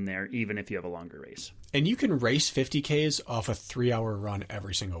run in there, even if you have a longer race. And you can race 50Ks off a 3-hour run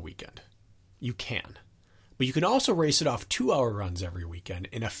every single weekend. You can. But you can also race it off 2-hour runs every weekend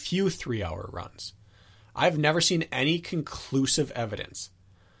and a few 3-hour runs. I've never seen any conclusive evidence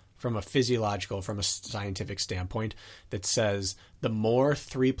from a physiological, from a scientific standpoint that says the more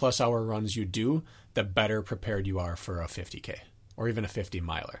 3+ hour runs you do, the better prepared you are for a 50K or even a 50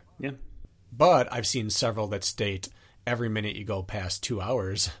 miler. Yeah. But I've seen several that state every minute you go past 2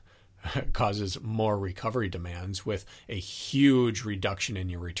 hours causes more recovery demands with a huge reduction in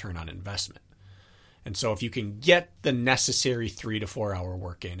your return on investment. And so if you can get the necessary 3 to 4 hour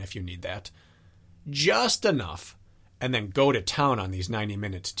work in, if you need that, just enough, and then go to town on these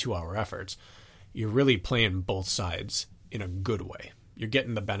 90-minute to 2-hour efforts, you're really playing both sides in a good way. You're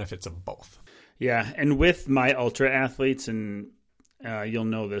getting the benefits of both. Yeah, and with my ultra athletes, and you'll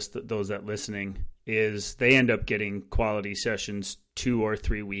know this, those that listening, is they end up getting quality sessions 2 or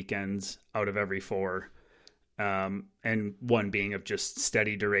 3 weekends out of every 4. and one being of just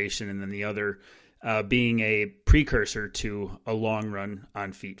steady duration, and then the other being a precursor to a long run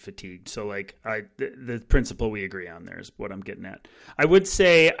on feet fatigue. So like the principle we agree on there is what I'm getting at. I would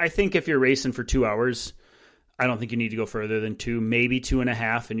say, I think if you're racing for 2 hours, I don't think you need to go further than 2, maybe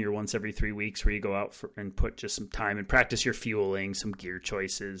 2.5 in your once every 3 weeks where you go out and put just some time and practice your fueling, some gear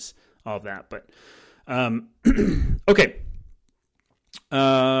choices, all of that. But okay.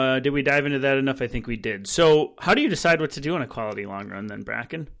 Did we dive into that enough? I think we did. So how do you decide what to do on a quality long run then,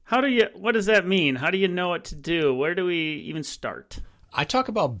 Bracken? What does that mean? How do you know what to do? Where do we even start? I talk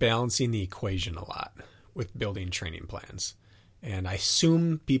about balancing the equation a lot with building training plans. And I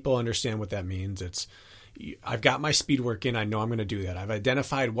assume people understand what that means. I've got my speed work in. I know I'm going to do that. I've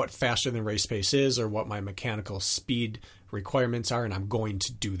identified what faster than race pace is or what my mechanical speed requirements are, and I'm going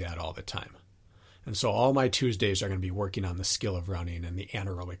to do that all the time. And so all my Tuesdays are going to be working on the skill of running and the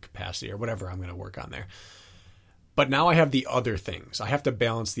anaerobic capacity or whatever I'm going to work on there. But now I have the other things. I have to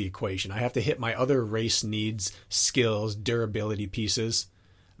balance the equation. I have to hit my other race needs, skills, durability pieces.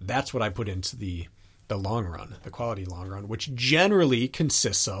 That's what I put into the long run, the quality long run, which generally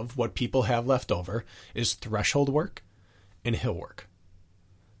consists of what people have left over is threshold work and hill work.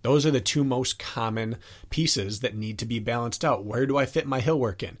 Those are the two most common pieces that need to be balanced out. Where do I fit my hill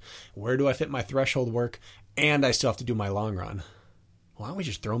work in? Where do I fit my threshold work? And I still have to do my long run. Why don't we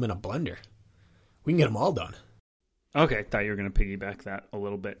just throw them in a blender? We can get them all done. Okay, thought you were going to piggyback that a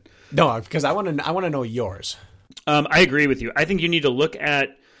little bit. No, because I want to know yours. I agree with you. I think you need to look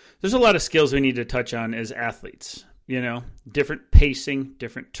at. There's a lot of skills we need to touch on as athletes. Different pacing,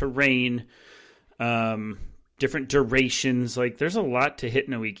 different terrain, different durations. Like there's a lot to hit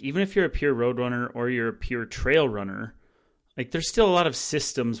in a week. Even if you're a pure road runner or you're a pure trail runner, like there's still a lot of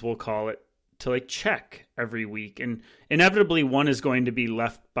systems, we'll call it, to like check every week. And inevitably one is going to be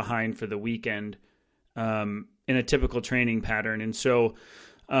left behind for the weekend in a typical training pattern. And so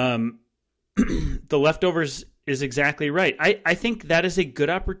the leftovers is exactly right. I think that is a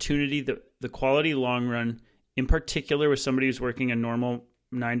good opportunity, the quality long run, in particular with somebody who's working a normal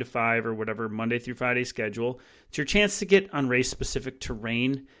 9 to 5 or whatever Monday through Friday schedule. It's your chance to get on race specific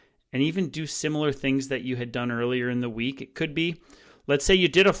terrain and even do similar things that you had done earlier in the week. It could be, let's say you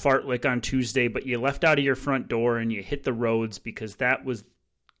did a fartlek on Tuesday, but you left out of your front door and you hit the roads because that was,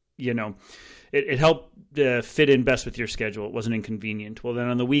 it helped fit in best with your schedule. It wasn't inconvenient. Well, then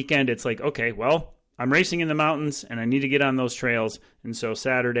on the weekend, it's like, okay, well, I'm racing in the mountains and I need to get on those trails. And so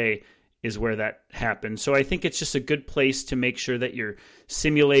Saturday is where that happens. So I think it's just a good place to make sure that you're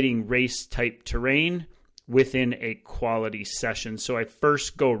simulating race type terrain within a quality session. So I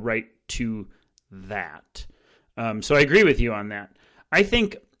first go right to that. So I agree with you on that. I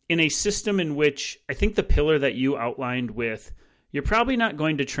think in a system in which I think the pillar that you outlined with, you're probably not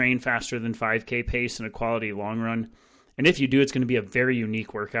going to train faster than 5K pace in a quality long run. And if you do, it's going to be a very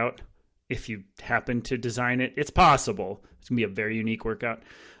unique workout. If you happen to design it, it's possible. It's going to be a very unique workout.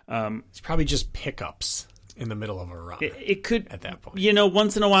 It's probably just pickups in the middle of a run. It could, at that point.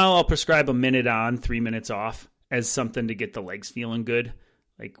 Once in a while I'll prescribe a minute on, 3 minutes off as something to get the legs feeling good.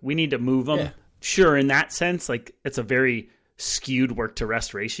 Like we need to move them. Yeah. Sure, in that sense, like it's a very skewed work to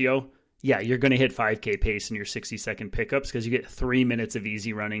rest ratio. Yeah, you're going to hit 5K pace in your 60-second pickups because you get 3 minutes of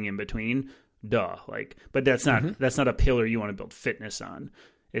easy running in between. Duh. But that's not a pillar you want to build fitness on.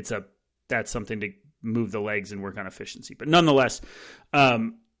 That's something to move the legs and work on efficiency. But nonetheless,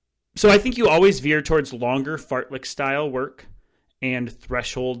 so I think you always veer towards longer fartlek style work and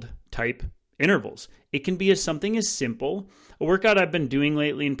threshold type intervals. It can be something as simple. A workout I've been doing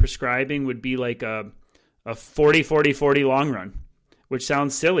lately and prescribing would be like a 40-40-40 long run, which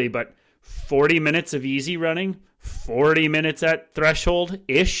sounds silly, but 40 minutes of easy running, 40 minutes at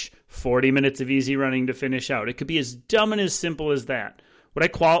threshold-ish, 40 minutes of easy running to finish out. It could be as dumb and as simple as that. Would I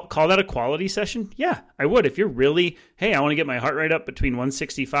call that a quality session? Yeah, I would. If you're really, hey, I want to get my heart rate up between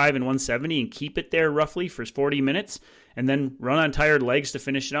 165 and 170 and keep it there roughly for 40 minutes and then run on tired legs to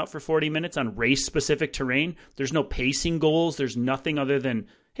finish it out for 40 minutes on race-specific terrain. There's no pacing goals. There's nothing other than,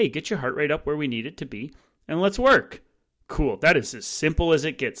 hey, get your heart rate up where we need it to be and let's work. Cool. That is as simple as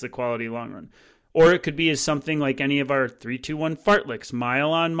it gets, the quality long run. Or it could be as something like any of our 3-2-1 fartleks,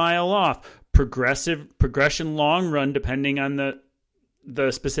 mile on, mile off, progression long run depending on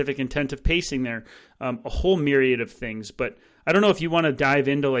the specific intent of pacing there, a whole myriad of things. But I don't know if you want to dive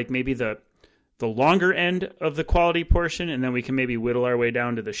into like maybe the longer end of the quality portion, and then we can maybe whittle our way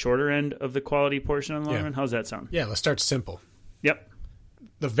down to the shorter end of the quality portion on the long run. How's that sound? Yeah, let's start simple. Yep.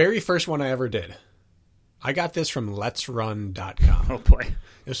 The very first one I ever did, I got this from letsrun.com. Oh boy.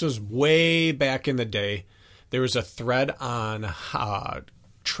 This was way back in the day. There was a thread on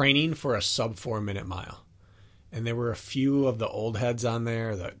training for a sub 4 minute mile. And there were a few of the old heads on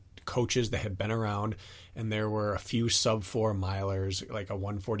there, the coaches that had been around, and there were a few sub 4 milers, like a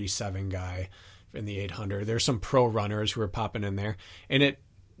 147 guy in the 800. There's some pro runners who were popping in there, and it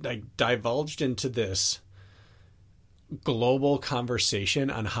like divulged into this global conversation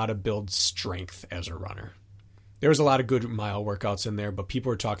on how to build strength as a runner. There was a lot of good mile workouts in there, but people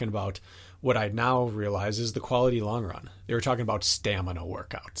were talking about what I now realize is the quality long run. They were talking about stamina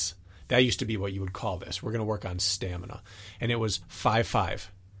workouts. That used to be what you would call this. We're going to work on stamina. And it was 5-5.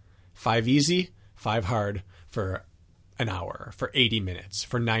 5 easy, 5 hard for an hour, for 80 minutes,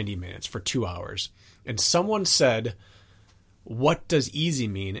 for 90 minutes, for 2 hours. And someone said, what does easy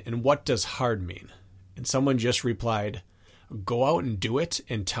mean and what does hard mean? And someone just replied, go out and do it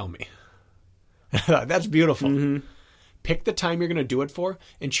and tell me. That's beautiful. Mm-hmm. Pick the time you're going to do it for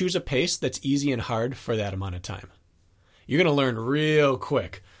and choose a pace that's easy and hard for that amount of time. You're going to learn real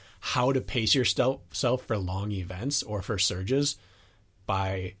quick how to pace yourself for long events or for surges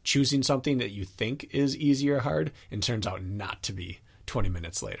by choosing something that you think is easy or hard and turns out not to be 20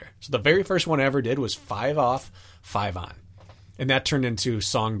 minutes later. So the very first one I ever did was 5 off, 5 on. And that turned into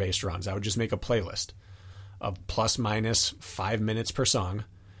song-based runs. I would just make a playlist of plus minus 5 minutes per song.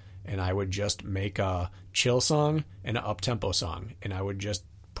 And I would just make a chill song and an up-tempo song. And I would just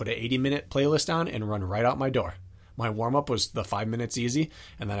put an 80-minute playlist on and run right out my door. My warm-up was the 5 minutes easy,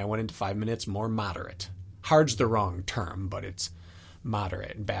 and then I went into 5 minutes more moderate. Hard's the wrong term, but it's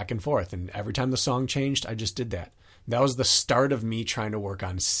moderate and back and forth. And every time the song changed, I just did that. That was the start of me trying to work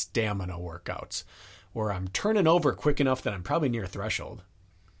on stamina workouts, where I'm turning over quick enough that I'm probably near threshold.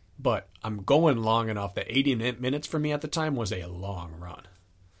 But I'm going long enough that 80 minutes for me at the time was a long run.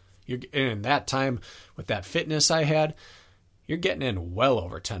 In that time, with that fitness I had, you're getting in well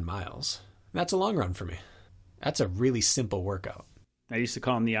over 10 miles. That's a long run for me. That's a really simple workout. I used to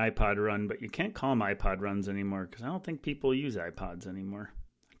call them the iPod run, but you can't call them iPod runs anymore because I don't think people use iPods anymore.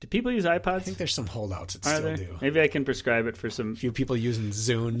 Do people use iPods? I think there's some holdouts that Are still there? do. Maybe I can prescribe it for some. A few people using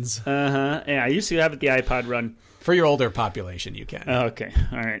Zunes. Uh-huh. Yeah, I used to have it the iPod run. For your older population, you can. Okay.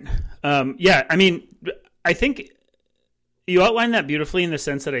 All right. Yeah, I mean, I think you outlined that beautifully in the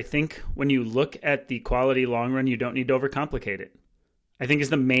sense that I think when you look at the quality long run, you don't need to overcomplicate it. I think is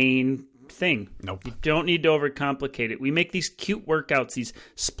the main thing. Nope. You don't need to overcomplicate it. We make these cute workouts, these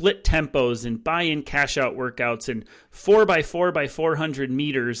split tempos and buy-in cash-out workouts and 4x4 by 400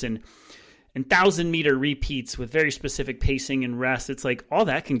 meters and 1,000-meter repeats with very specific pacing and rest. It's like all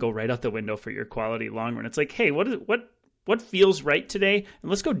that can go right out the window for your quality long run. It's like, hey, what feels right today? And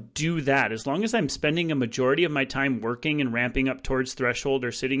let's go do that. As long as I'm spending a majority of my time working and ramping up towards threshold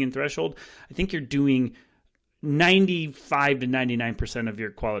or sitting in threshold, I think you're doing 95 to 99% of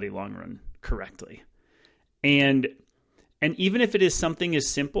your quality long run correctly. And even if it is something as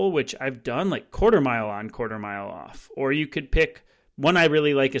simple, which I've done, like quarter mile on, quarter mile off, or you could pick one I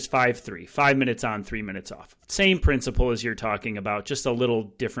really like is 5-3, 5 minutes on, 3 minutes off. Same principle as you're talking about, just a little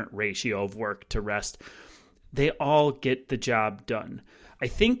different ratio of work to rest. They all get the job done. I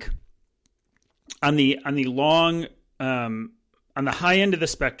think on the long, on the high end of the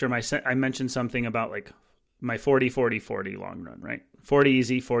spectrum, I mentioned something about like my 40-40-40 long run, right? 40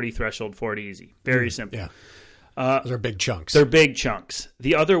 easy, 40 threshold, 40 easy. Very simple. Yeah. Those are big chunks. They're big chunks.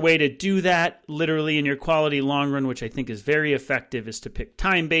 The other way to do that, literally in your quality long run, which I think is very effective, is to pick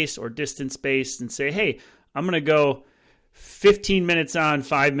time-based or distance-based and say, hey, I'm going to go 15 minutes on,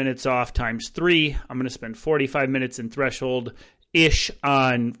 5 minutes off times 3. I'm going to spend 45 minutes in threshold-ish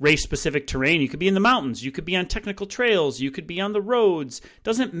on race-specific terrain. You could be in the mountains. You could be on technical trails. You could be on the roads.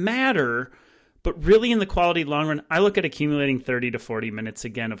 Doesn't matter. But really in the quality long run, I look at accumulating 30 to 40 minutes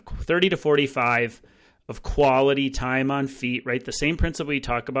again, of 30 to 45 of quality time on feet, right? The same principle we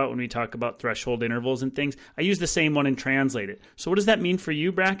talk about when we talk about threshold intervals and things. I use the same one and translate it. So what does that mean for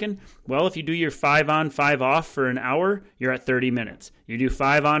you, Bracken? Well, if you do your 5 on, 5 off for an hour, you're at 30 minutes. You do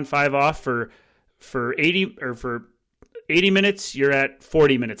 5 on, 5 off for 80 minutes, you're at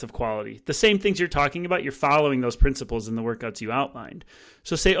 40 minutes of quality. The same things you're talking about, you're following those principles in the workouts you outlined.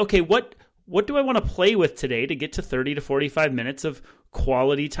 So say, okay, what do I want to play with today to get to 30 to 45 minutes of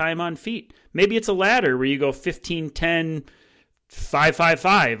quality time on feet? Maybe it's a ladder where you go 15, 10, 5, 5,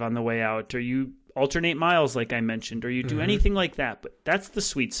 5 on the way out, or you alternate miles like I mentioned, or you do anything like that. But that's the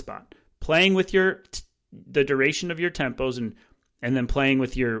sweet spot. Playing with the duration of your tempos and then playing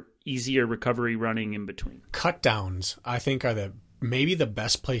with your easier recovery running in between. Cut downs, I think, are maybe the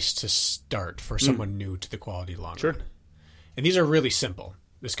best place to start for someone new to the quality long run. And these are really simple.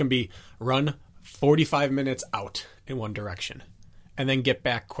 This can be run 45 minutes out in one direction and then get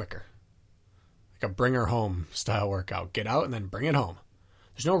back quicker. Like a bring her home style workout. Get out and then bring it home.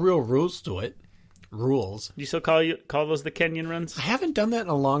 There's no real rules to it. rules. You still call those the Kenyan runs? I haven't done that in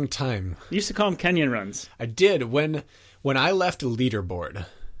a long time. You used to call them Kenyan runs. I did. When I left leaderboard,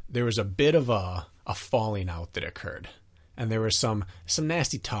 there was a bit of a falling out that occurred. And there was some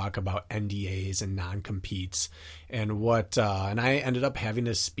nasty talk about NDAs and non-competes and and I ended up having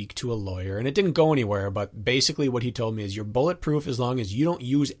to speak to a lawyer, and it didn't go anywhere. But basically what he told me is you're bulletproof as long as you don't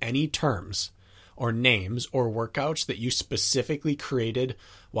use any terms or names or workouts that you specifically created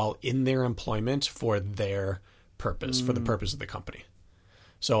while in their employment for their purpose, for the purpose of the company.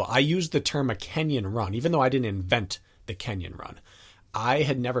 So I used the term a Kenyan run, even though I didn't invent the Kenyan run. I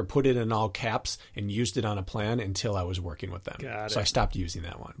had never put it in all caps and used it on a plan until I was working with them. So I stopped using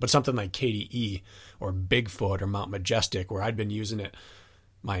that one. But something like KDE or Bigfoot or Mount Majestic, where I'd been using it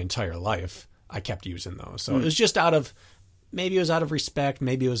my entire life, I kept using those. So it was just maybe it was out of respect,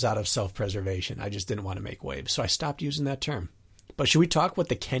 maybe it was out of self-preservation. I just didn't want to make waves. So I stopped using that term. But should we talk what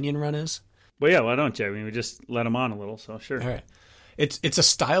the Kenyan run is? Well, yeah, why don't you? I mean, we just let them on a little, so sure. All right. It's a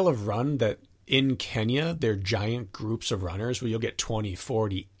style of run that in Kenya, they're giant groups of runners where you'll get 20,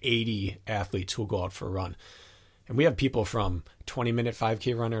 40, 80 athletes who will go out for a run. And we have people from 20-minute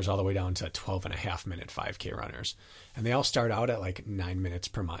 5K runners all the way down to 12.5-minute 5K runners. And they all start out at like 9 minutes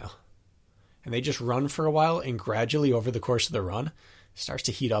per mile. And they just run for a while, and gradually over the course of the run, it starts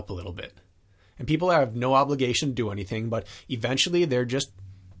to heat up a little bit. And people have no obligation to do anything, but eventually they're just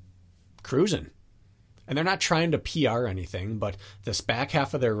cruising. And they're not trying to PR anything, but this back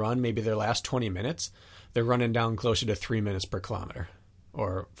half of their run, maybe their last 20 minutes, they're running down closer to 3 minutes per kilometer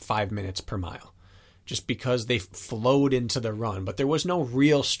or 5 minutes per mile, just because they flowed into the run. But there was no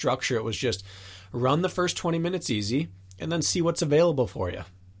real structure. It was just run the first 20 minutes easy and then see what's available for you.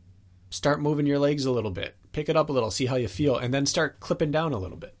 Start moving your legs a little bit, pick it up a little, see how you feel, and then start clipping down a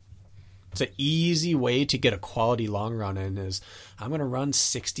little bit. It's an easy way to get a quality long run in is I'm going to run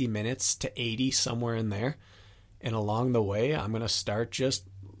 60 minutes to 80, somewhere in there. And along the way, I'm going to start just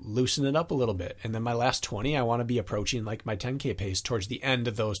loosening it up a little bit. And then my last 20, I want to be approaching like my 10K pace towards the end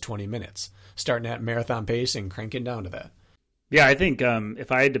of those 20 minutes, starting at marathon pace and cranking down to that. Yeah, I think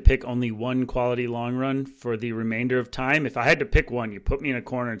if I had to pick only one quality long run for the remainder of time, if I had to pick one, you put me in a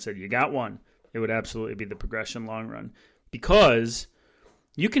corner and said, you got one, it would absolutely be the progression long run. Because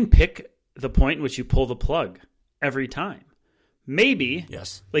you can pick the point in which you pull the plug every time. Maybe,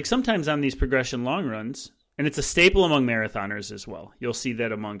 yes, like sometimes on these progression long runs, and it's a staple among marathoners as well. You'll see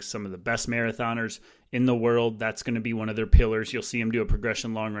that amongst some of the best marathoners in the world. That's going to be one of their pillars. You'll see them do a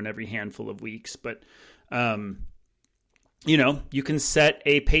progression long run every handful of weeks. But, you can set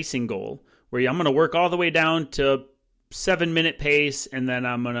a pacing goal where I'm going to work all the way down to 7-minute pace, and then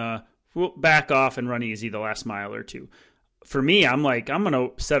I'm going to back off and run easy the last mile or two. For me, I'm going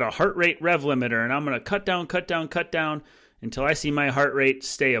to set a heart rate rev limiter, and I'm going to cut down until I see my heart rate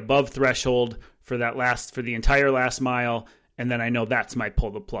stay above threshold for the entire last mile. And then I know that's my pull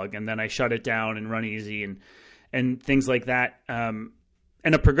the plug. And then I shut it down and run easy and things like that.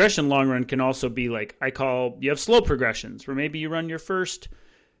 And a progression long run can also be like, you have slow progressions where maybe you run your first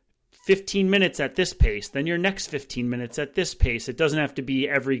 15 minutes at this pace, then your next 15 minutes at this pace. It doesn't have to be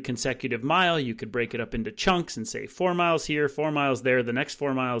every consecutive mile. You could break it up into chunks and say 4 miles here, 4 miles there, the next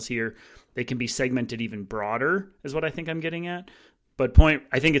 4 miles here. They can be segmented even broader is what I think I'm getting at. But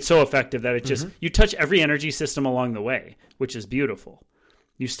I think it's so effective that it just, you touch every energy system along the way, which is beautiful.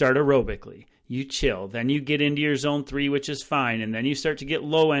 You start aerobically, you chill, then you get into your zone 3, which is fine, and then you start to get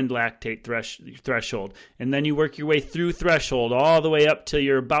low-end lactate threshold, and then you work your way through threshold all the way up till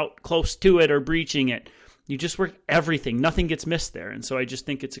you're about close to it or breaching it. You just work everything. Nothing gets missed there, and so I just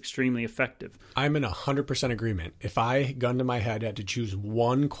think it's extremely effective. I'm in 100% agreement. If I, gun to my head, had to choose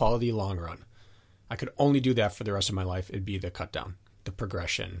one quality long run, I could only do that for the rest of my life. It'd be the cut down, the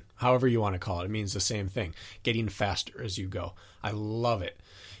progression, however you want to call it. It means the same thing, getting faster as you go. I love it.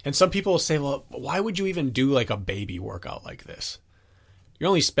 And some people will say, well, why would you even do like a baby workout like this? You're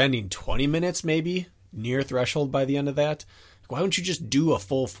only spending 20 minutes maybe near threshold by the end of that. Why don't you just do a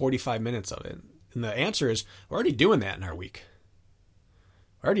full 45 minutes of it? And the answer is we're already doing that in our week.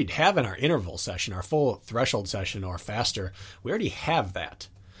 We're already having our interval session, our full threshold session or faster. We already have that.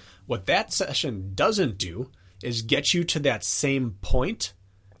 What that session doesn't do is get you to that same point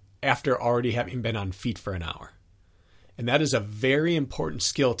after already having been on feet for an hour. And that is a very important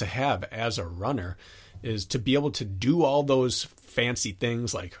skill to have as a runner, is to be able to do all those fancy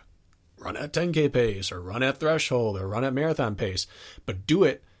things like run at 10K pace or run at threshold or run at marathon pace, but do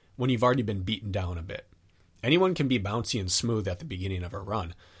it when you've already been beaten down a bit. Anyone can be bouncy and smooth at the beginning of a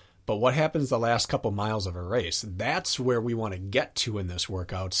run, but what happens the last couple miles of a race? That's where we want to get to in this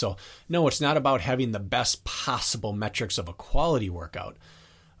workout. So no, it's not about having the best possible metrics of a quality workout,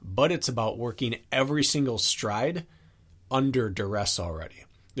 but it's about working every single stride under duress already.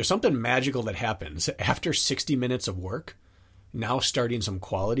 There's something magical that happens after 60 minutes of work, now starting some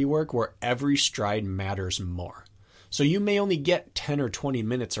quality work where every stride matters more. So you may only get 10 or 20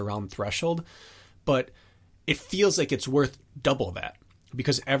 minutes around threshold, but it feels like it's worth double that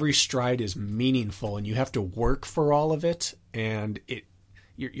because every stride is meaningful and you have to work for all of it, and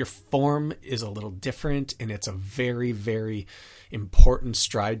your form is a little different, and it's a very, very important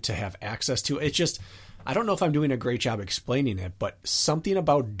stride to have access to. It's just, I don't know if I'm doing a great job explaining it, but something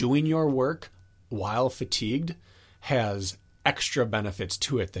about doing your work while fatigued has extra benefits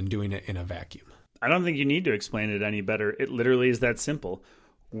to it than doing it in a vacuum. I don't think you need to explain it any better. It literally is that simple.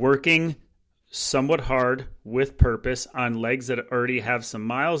 Working somewhat hard with purpose on legs that already have some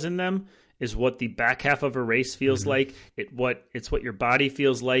miles in them is what the back half of a race feels like. It's what your body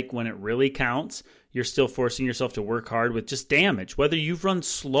feels like when it really counts. You're still forcing yourself to work hard with just damage. Whether you've run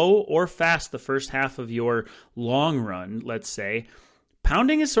slow or fast the first half of your long run, let's say,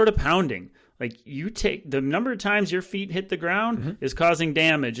 pounding is sort of pounding. Like, you take the number of times your feet hit the ground is causing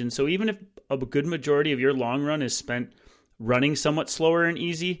damage. And so even if a good majority of your long run is spent running somewhat slower and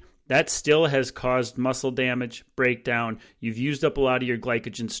easy, that still has caused muscle damage, breakdown. You've used up a lot of your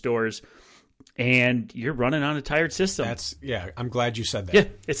glycogen stores, and you're running on a tired system. I'm glad you said that. Yeah,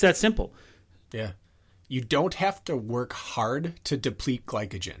 it's that simple. Yeah. You don't have to work hard to deplete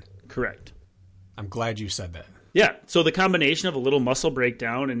glycogen. Correct. I'm glad you said that. Yeah, so the combination of a little muscle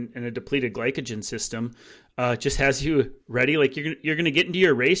breakdown and a depleted glycogen system just has you ready. Like, you're going to get into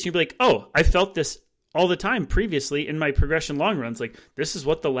your race, and you'll be like, oh, I felt this all the time previously in my progression long runs. Like, this is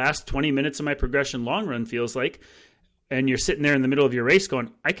what the last 20 minutes of my progression long run feels like. And you're sitting there in the middle of your race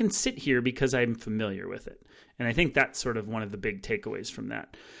going, I can sit here because I'm familiar with it. And I think that's sort of one of the big takeaways from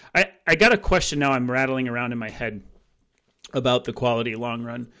that. I got a question now I'm rattling around in my head about the quality long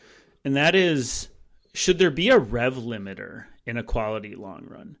run. And that is, should there be a rev limiter in a quality long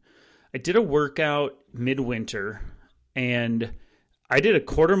run? I did a workout midwinter, and I did a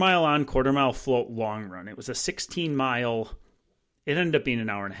quarter-mile on, quarter-mile float long run. It was a 16-mile. It ended up being an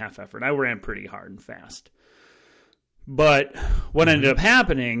hour-and-a-half effort. I ran pretty hard and fast. But what ended up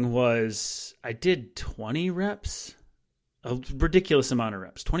happening was I did 20 reps, a ridiculous amount of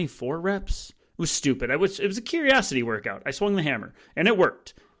reps, 24 reps. It was stupid. It was a curiosity workout. I swung the hammer, and it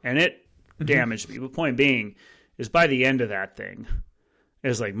worked, and it damaged me. But point being is, by the end of that thing, it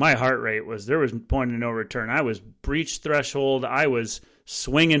was like my heart rate was, there was point of no return. I was breached threshold. I was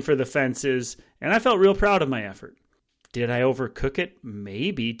swinging for the fences, and I felt real proud of my effort. Did I overcook it?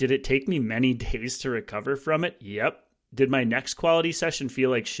 Maybe. Did it take me many days to recover from it? Yep. Did my next quality session feel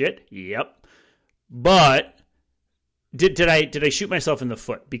like shit? Yep. But did I shoot myself in the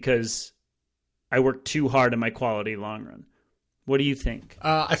foot because I worked too hard in my quality long run? What do you think?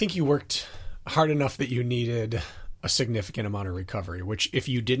 I think you worked hard enough that you needed a significant amount of recovery, which if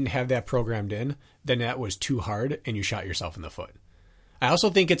you didn't have that programmed in, then that was too hard and you shot yourself in the foot. I also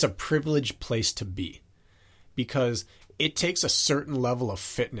think it's a privileged place to be because it takes a certain level of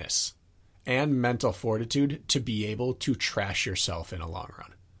fitness and mental fortitude to be able to trash yourself in a long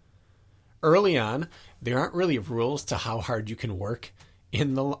run. Early on, there aren't really rules to how hard you can work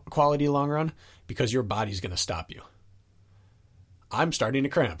in the quality long run because your body's going to stop you. I'm starting to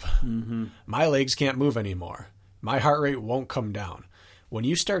cramp. My legs can't move anymore. My heart rate won't come down. When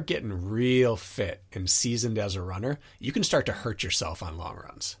you start getting real fit and seasoned as a runner, you can start to hurt yourself on long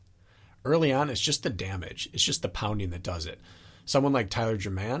runs. Early on, it's just the damage. It's just the pounding that does it. Someone like Tyler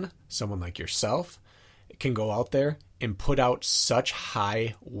German, someone like yourself, can go out there and put out such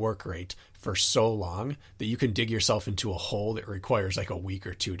high work rate for so long that you can dig yourself into a hole that requires like a week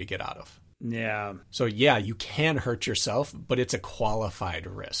or two to get out of. Yeah. So yeah, you can hurt yourself, but it's a qualified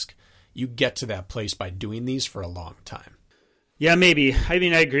risk. You get to that place by doing these for a long time. Yeah, maybe. I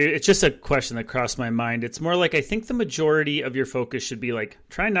mean, I agree. It's just a question that crossed my mind. It's more like, I think the majority of your focus should be like,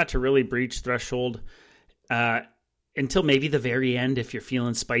 try not to really breach threshold until maybe the very end if you're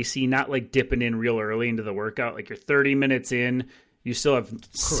feeling spicy, not like dipping in real early into the workout. Like, you're 30 minutes in, you still have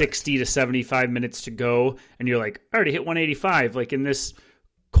 60 to 75 minutes to go, and you're like, I already hit 185, like in this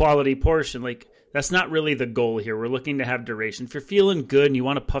quality portion. Like, that's not really the goal here. We're looking to have duration. If you're feeling good and you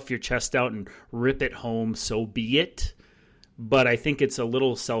want to puff your chest out and rip it home, so be it. But I think it's a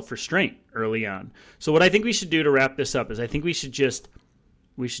little self-restraint early on. So what I think we should do to wrap this up is I think we should just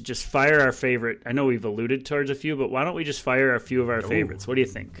fire our favorite. I know we've alluded towards a few, but why don't we just fire a few of our favorites? What do you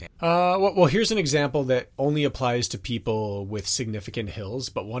think? Well, here's an example that only applies to people with significant hills,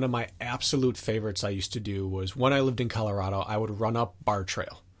 but one of my absolute favorites I used to do was when I lived in Colorado, I would run up Bar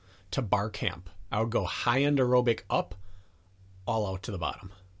Trail to bar camp. I would go high-end aerobic up, all out to the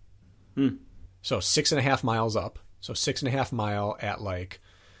bottom. So 6.5 miles up. So 6.5 mile at like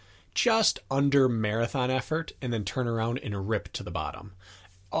just under marathon effort, and then turn around and rip to the bottom.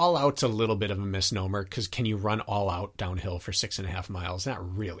 All out's a little bit of a misnomer, because can you run all out downhill for 6.5 miles?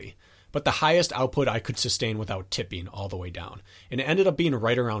 Not really. But the highest output I could sustain without tipping all the way down. And it ended up being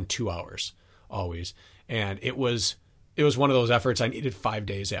right around 2 hours, always. And it was one of those efforts I needed 5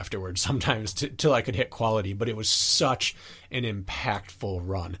 days afterwards sometimes till I could hit quality. But it was such an impactful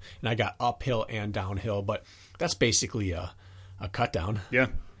run. And I got uphill and downhill. But that's basically a cut down. Yeah.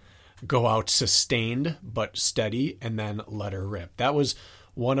 Go out sustained but steady, and then let her rip. That was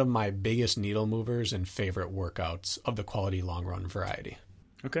one of my biggest needle movers and favorite workouts of the quality long run variety.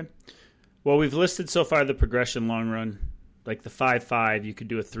 Okay. Well, we've listed so far the progression long run, like the 5-5, you could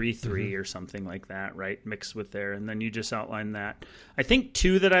do a 3-3 or something like that, right? Mixed with there. And then you just outline that. I think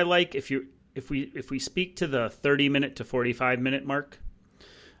two that I like, if we speak to the 30-minute to 45-minute mark,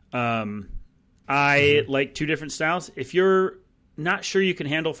 I like two different styles. If you're not sure you can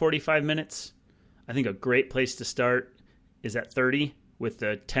handle 45 minutes, I think a great place to start is at 30 with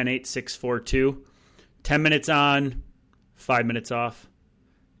the 10-8-6-4-2. 10 minutes on, 5 minutes off.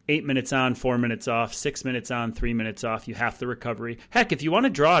 8 minutes on, 4 minutes off. 6 minutes on, 3 minutes off. You have the recovery. Heck, if you want to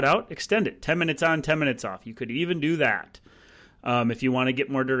draw it out, extend it. 10 minutes on, 10 minutes off. You could even do that if you want to get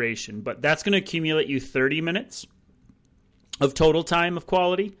more duration. But that's going to accumulate you 30 minutes of total time of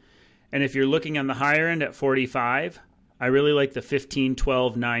quality. And if you're looking on the higher end at 45, I really like the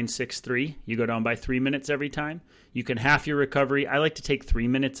 15-12-9-6-3. You go down by 3 minutes every time. You can half your recovery. I like to take 3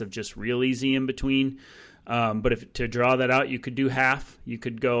 minutes of just real easy in between. But if to draw that out, you could do half. You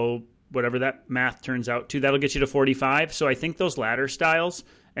could go whatever that math turns out to. That'll get you to 45. So I think those ladder styles,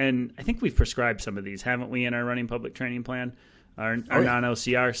 and I think we've prescribed some of these, haven't we, in our running public training plan, our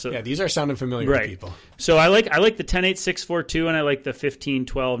non-OCR. So yeah, these are sounding familiar to people. So I like the 10-8-6-4-2, and I like the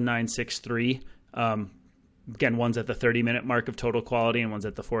 15-12-9-6-3. Again, one's at the 30-minute mark of total quality and one's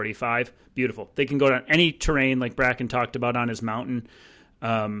at the 45. Beautiful. They can go down any terrain like Bracken talked about on his mountain.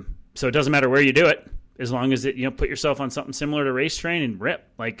 So it doesn't matter where you do it, as long as put yourself on something similar to race train and rip.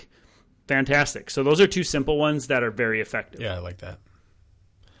 Like, fantastic. So those are two simple ones that are very effective. Yeah, I like that.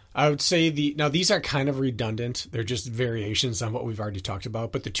 I would say now these are kind of redundant. They're just variations on what we've already talked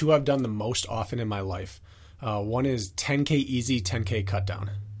about. But the two I've done the most often in my life, one is 10K easy, 10K cut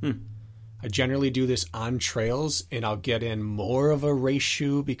down. I generally do this on trails, and I'll get in more of a race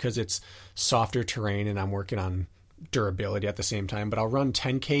shoe because it's softer terrain and I'm working on durability at the same time. But I'll run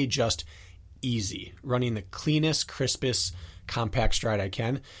 10K just easy, running the cleanest, crispest, compact stride I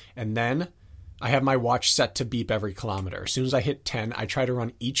can. And then I have my watch set to beep every kilometer. As soon as I hit 10, I try to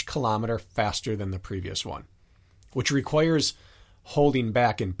run each kilometer faster than the previous one, which requires holding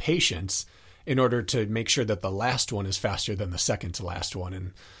back in patience in order to make sure that the last one is faster than the second to last one,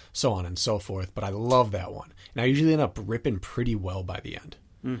 and so on and so forth. But I love that one. And I usually end up ripping pretty well by the end.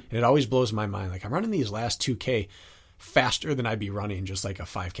 And it always blows my mind. Like, I'm running these last 2K faster than I'd be running just like a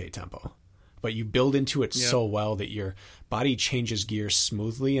 5K tempo. But you build into it so well that your body changes gears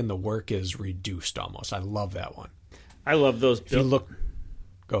smoothly and the work is reduced almost. I love that one. I love those. If you look,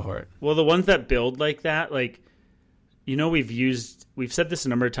 go for it. Well, the ones that build like that, like, we've said this a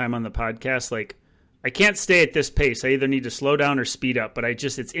number of times on the podcast, like, I can't stay at this pace. I either need to slow down or speed up, but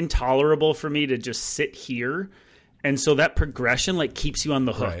it's intolerable for me to just sit here. And so that progression like keeps you on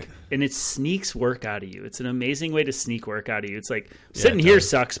the hook, Right. And it sneaks work out of you. It's an amazing way to sneak work out of you. It's like sitting here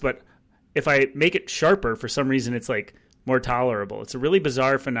sucks, but if I make it sharper for some reason, it's like more tolerable. It's a really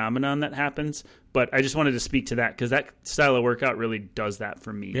bizarre phenomenon that happens, but I just wanted to speak to that because that style of workout really does that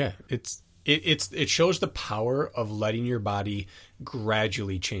for me. Yeah, it shows the power of letting your body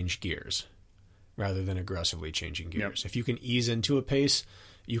gradually change gears rather than aggressively changing gears. Yep. If you can ease into a pace,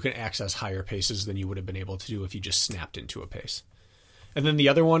 you can access higher paces than you would have been able to do if you just snapped into a pace. And then the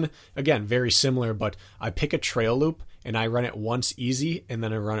other one, again, very similar, but I pick a trail loop and I run it once easy and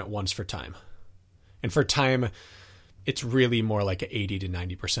then I run it once for time. And for time, it's really more like an 80 to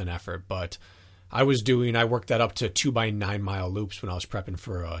 90% effort, but I worked that up to 2x9 mile loops when I was prepping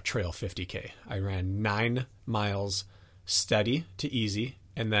for a trail 50K. I ran 9 miles steady to easy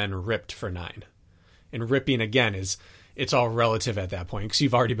and then ripped for 9. And ripping again it's all relative at that point because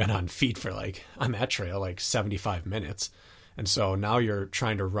you've already been on feet for on that trail 75 minutes. And so now you're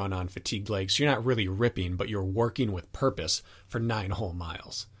trying to run on fatigued legs. So you're not really ripping, but you're working with purpose for 9 whole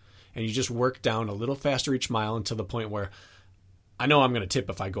miles. And you just work down a little faster each mile until the point where I know I'm going to tip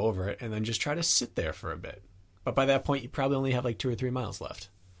if I go over it, and then just try to sit there for a bit. But by that point, you probably only have 2 or 3 miles left.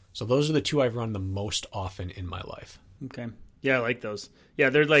 So those are the two I've run the most often in my life. Okay. Yeah, I like those. Yeah,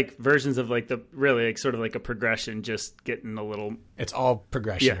 they're like versions of like the really like sort of like a progression, just getting a little. It's all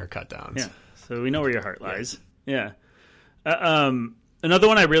progression Yeah. or cut downs. Yeah, so we know where your heart lies. Yeah. Another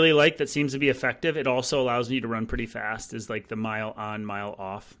one I really like that seems to be effective. It also allows me to run pretty fast. Is like the mile on, mile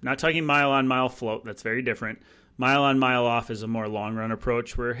off. Not talking mile on, mile float. That's very different. Mile on, mile off is a more long run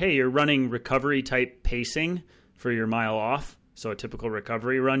approach where hey, you're running recovery type pacing for your mile off. So a typical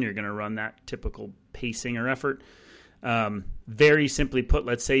recovery run, you're going to run that typical pacing or effort. Very simply put,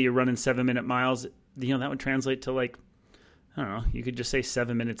 let's say you're running 7-minute miles. That would translate to like, I don't know, you could just say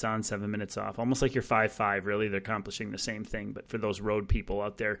 7 minutes on, 7 minutes off. Almost like you're 5-5, really. They're accomplishing the same thing. But for those road people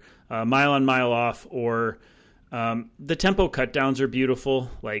out there, mile on, mile off, or the tempo cut downs are beautiful.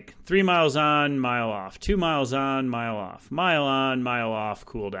 Like 3 miles on, mile off, 2 miles on, mile off, mile on, mile off,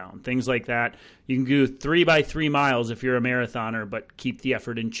 cool down. Things like that. You can do 3 by 3 miles if you're a marathoner, but keep the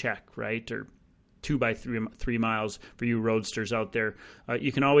effort in check, right? Or 2 by 3 miles for you roadsters out there.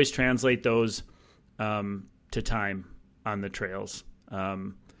 You can always translate those to time on the trails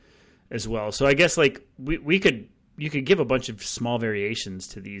as well. So I guess like you could give a bunch of small variations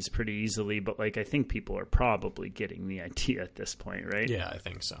to these pretty easily, but like I think people are probably getting the idea at this point, right? Yeah, I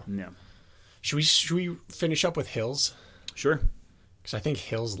think so. Yeah. Should we finish up with hills? Sure. Because I think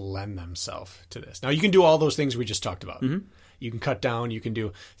hills lend themselves to this. Now you can do all those things we just talked about. Mm-hmm. You can cut down. You can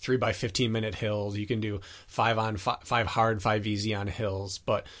do 3 by 15-minute hills. You can do 5 on 5 hard, 5 easy on hills.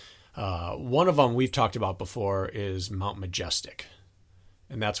 But one of them we've talked about before is Mount Majestic.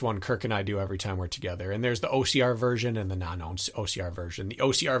 And that's one Kirk and I do every time we're together. And there's the OCR version and the non-OCR version. The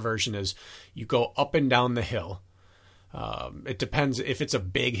OCR version is you go up and down the hill. It depends. If it's a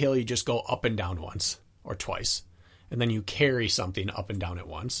big hill, you just go up and down once or twice. And then you carry something up and down it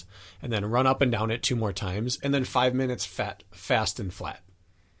once. And then run up and down it 2 more times. And then 5 minutes fast and flat.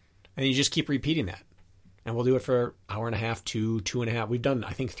 And you just keep repeating that. And we'll do it for an hour and a half, 2.5. We've done,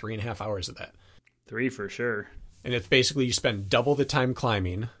 I think, 3.5 hours of that. 3 for sure. And it's basically you spend double the time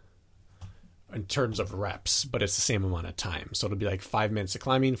climbing in terms of reps, but it's the same amount of time. So it'll be like 5 minutes of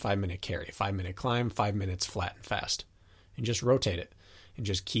climbing, 5-minute carry, 5-minute climb, 5 minutes flat and fast. And just rotate it and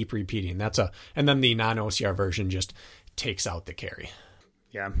just keep repeating. And then the non-OCR version just takes out the carry.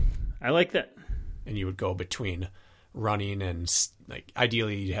 Yeah, I like that. And you would go between running and like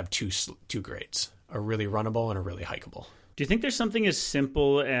ideally you'd have two grades, a really runnable and a really hikeable. Do you think there's something as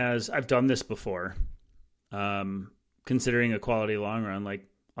simple as I've done this before? Considering a quality long run, like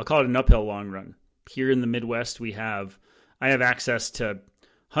I'll call it an uphill long run. Here in the Midwest, I have access to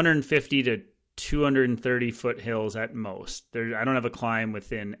 150 to 230 foot hills at most. I don't have a climb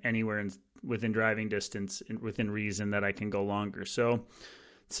within anywhere within driving distance, within reason that I can go longer. So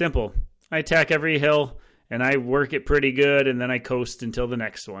simple. I attack every hill and I work it pretty good, and then I coast until the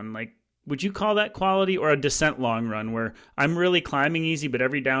next one. Like, would you call that quality, or a descent long run where I'm really climbing easy, but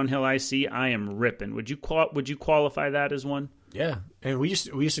every downhill I see, I am ripping? Would you qualify that as one? Yeah, and we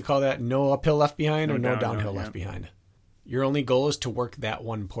used to call that no uphill left behind or no downhill left behind. Your only goal is to work that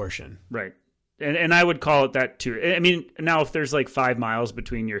one portion, right? And I would call it that too. I mean, now if there's like 5 miles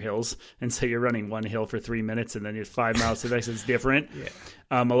between your hills, and so you're running one hill for 3 minutes, and then it's 5 miles to the next, it's different.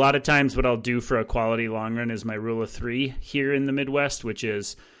 Yeah. A lot of times, what I'll do for a quality long run is my rule of 3 here in the Midwest, which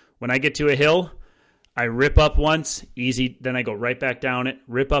is, when I get to a hill, I rip up once, easy, then I go right back down it,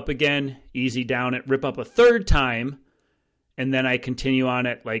 rip up again, easy down it, rip up a third time, and then I continue on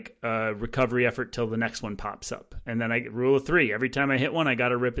it like a recovery effort till the next one pops up. And then rule of 3, every time I hit one, I got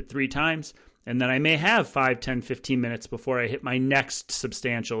to rip it 3 times, and then I may have 5, 10, 15 minutes before I hit my next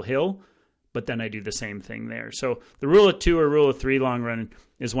substantial hill, but then I do the same thing there. So the rule of 2 or rule of 3 long run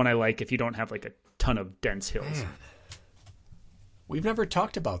is one I like if you don't have like a ton of dense hills. Man. We've never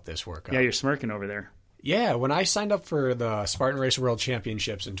talked about this workout. Yeah, you're smirking over there. Yeah, when I signed up for the Spartan Race World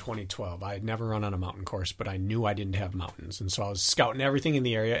Championships in 2012, I had never run on a mountain course, but I knew I didn't have mountains. And so I was scouting everything in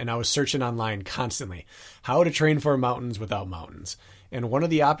the area, and I was searching online constantly how to train for mountains without mountains. And one of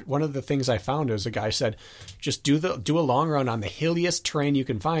the things I found is a guy said, just do a long run on the hilliest terrain you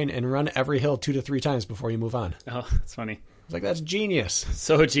can find and run every hill 2 to 3 times before you move on. Oh, that's funny. I was like, that's genius.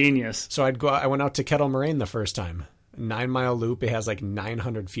 So genius. So I went out to Kettle Moraine the first time. 9-mile loop. It has like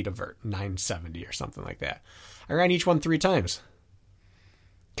 900 feet of vert, 970 or something like that. I ran each one 3 times.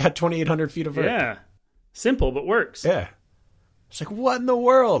 Got 2,800 feet of vert. Yeah. Simple, but works. Yeah. It's like, what in the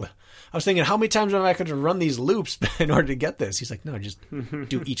world? I was thinking, how many times am I going to run these loops in order to get this? He's like, no, just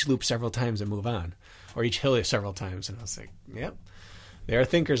do each loop several times and move on. Or each hill several times. And I was like, yep. There are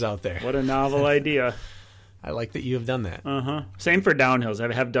thinkers out there. What a novel idea. I like that you have done that. Uh-huh. Same for downhills.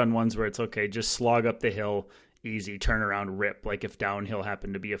 I have done ones where it's okay, just slog up the hill, easy, turn around, rip, like if downhill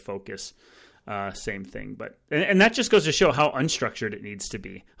happened to be a focus. same thing. But and that just goes to show how unstructured it needs to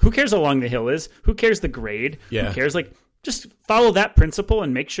be. Who cares how long the hill is? Who cares the grade? Yeah. Who cares? Like, just follow that principle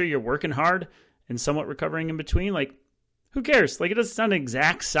and make sure you're working hard and somewhat recovering in between. Like, who cares? Like, it doesn't sound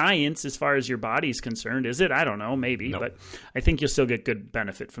exact science as far as your body's concerned, is it? I don't know, maybe. Nope. But I think you'll still get good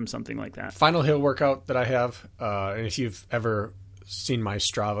benefit from something like that. Final hill workout that I have, and if you've ever seen my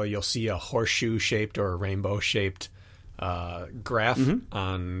Strava, you'll see a horseshoe-shaped or a rainbow-shaped graph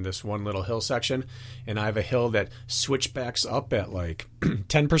on this one little hill section. And I have a hill that switchbacks up at like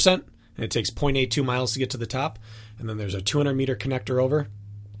 10%, and it takes 0.82 miles to get to the top. And then there's a 200-meter connector over,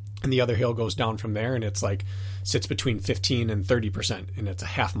 and the other hill goes down from there, and it's like sits between 15 and 30%, and it's a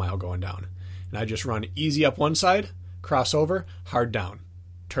half mile going down. And I just run easy up one side, cross over, hard down,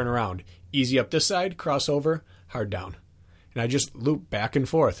 turn around, easy up this side, cross over, hard down. And I just loop back and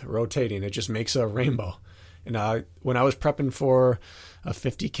forth, rotating. It just makes a rainbow. And when I was prepping for a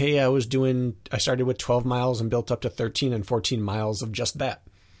 50K, I started with 12 miles and built up to 13 and 14 miles of just that.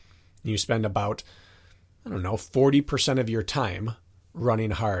 You spend about, 40% of your time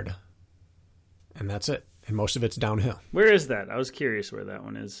running hard. And that's it. And most of it's downhill. Where is that? I was curious where that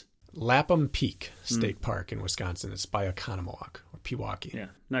one is. Lapham Peak State Park in Wisconsin. It's by Oconomowoc or Pewaukee. Yeah,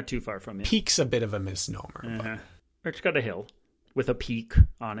 not too far from you. Peak's a bit of a misnomer. But it's got a hill with a peak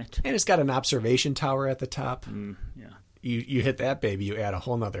on it. And it's got an observation tower at the top. Yeah. You hit that baby, you add a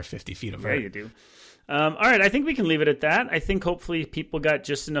whole nother 50 feet of Yeah, vert. you do. All right, I think we can leave it at that. I think hopefully people got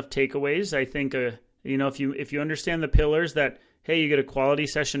just enough takeaways. I think, if you understand the pillars that, hey, you get a quality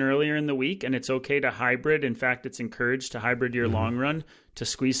session earlier in the week and it's okay to hybrid. In fact, it's encouraged to hybrid your long run to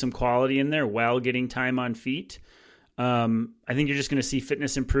squeeze some quality in there while getting time on feet. I think you're just going to see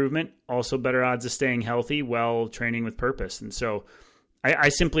fitness improvement, also better odds of staying healthy while training with purpose. And so I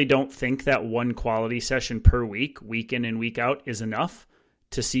simply don't think that one quality session per week in and week out, is enough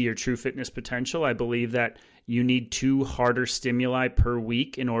to see your true fitness potential. I believe that you need 2 harder stimuli per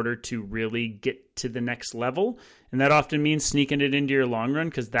week in order to really get to the next level. And that often means sneaking it into your long run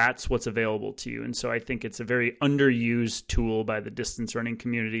because that's what's available to you. And so I think it's a very underused tool by the distance running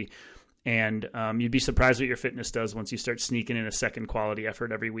community. And you'd be surprised what your fitness does once you start sneaking in a second quality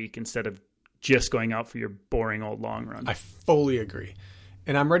effort every week instead of just going out for your boring old long run. I fully agree.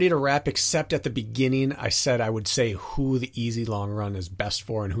 And I'm ready to wrap, except at the beginning, I said I would say who the easy long run is best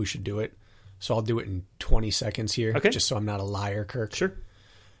for and who should do it. So I'll do it in 20 seconds here, just so I'm not a liar, Kirk. Sure.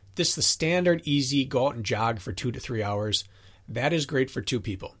 This is the standard easy, go out and jog for 2 to 3 hours. That is great for 2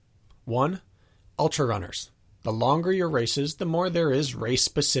 people. 1, ultra runners. The longer your races, the more there is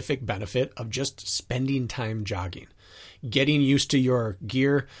race-specific benefit of just spending time jogging. Getting used to your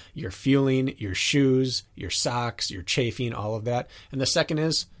gear, your fueling, your shoes, your socks, your chafing, all of that. And the second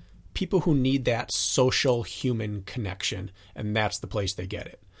is people who need that social human connection, and that's the place they get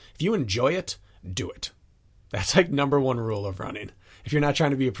it. If you enjoy it, do it. That's like number 1 rule of running. If you're not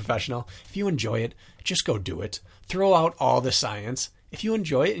trying to be a professional, if you enjoy it, just go do it. Throw out all the science. If you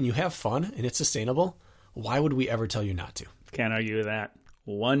enjoy it and you have fun and it's sustainable, why would we ever tell you not to? Can't argue with that.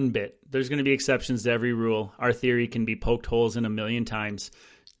 One bit. There's going to be exceptions to every rule. Our theory can be poked holes in a million times,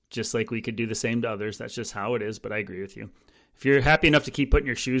 just like we could do the same to others. That's just how it is, but I agree with you. If you're happy enough to keep putting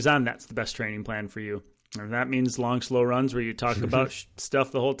your shoes on, that's the best training plan for you. And that means long, slow runs where you talk about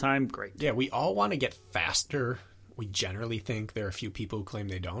stuff the whole time, great. Yeah, we all want to get faster. We generally think there are a few people who claim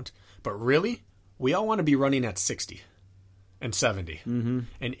they don't. But really, we all want to be running at 60 and 70 and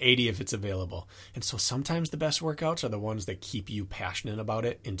 80 if it's available. And so sometimes the best workouts are the ones that keep you passionate about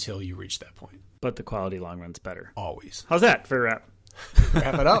it until you reach that point. But the quality long run's better. Always. How's that for a wrap?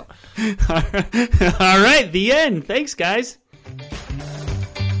 Wrap it up. All right, the end. Thanks, guys.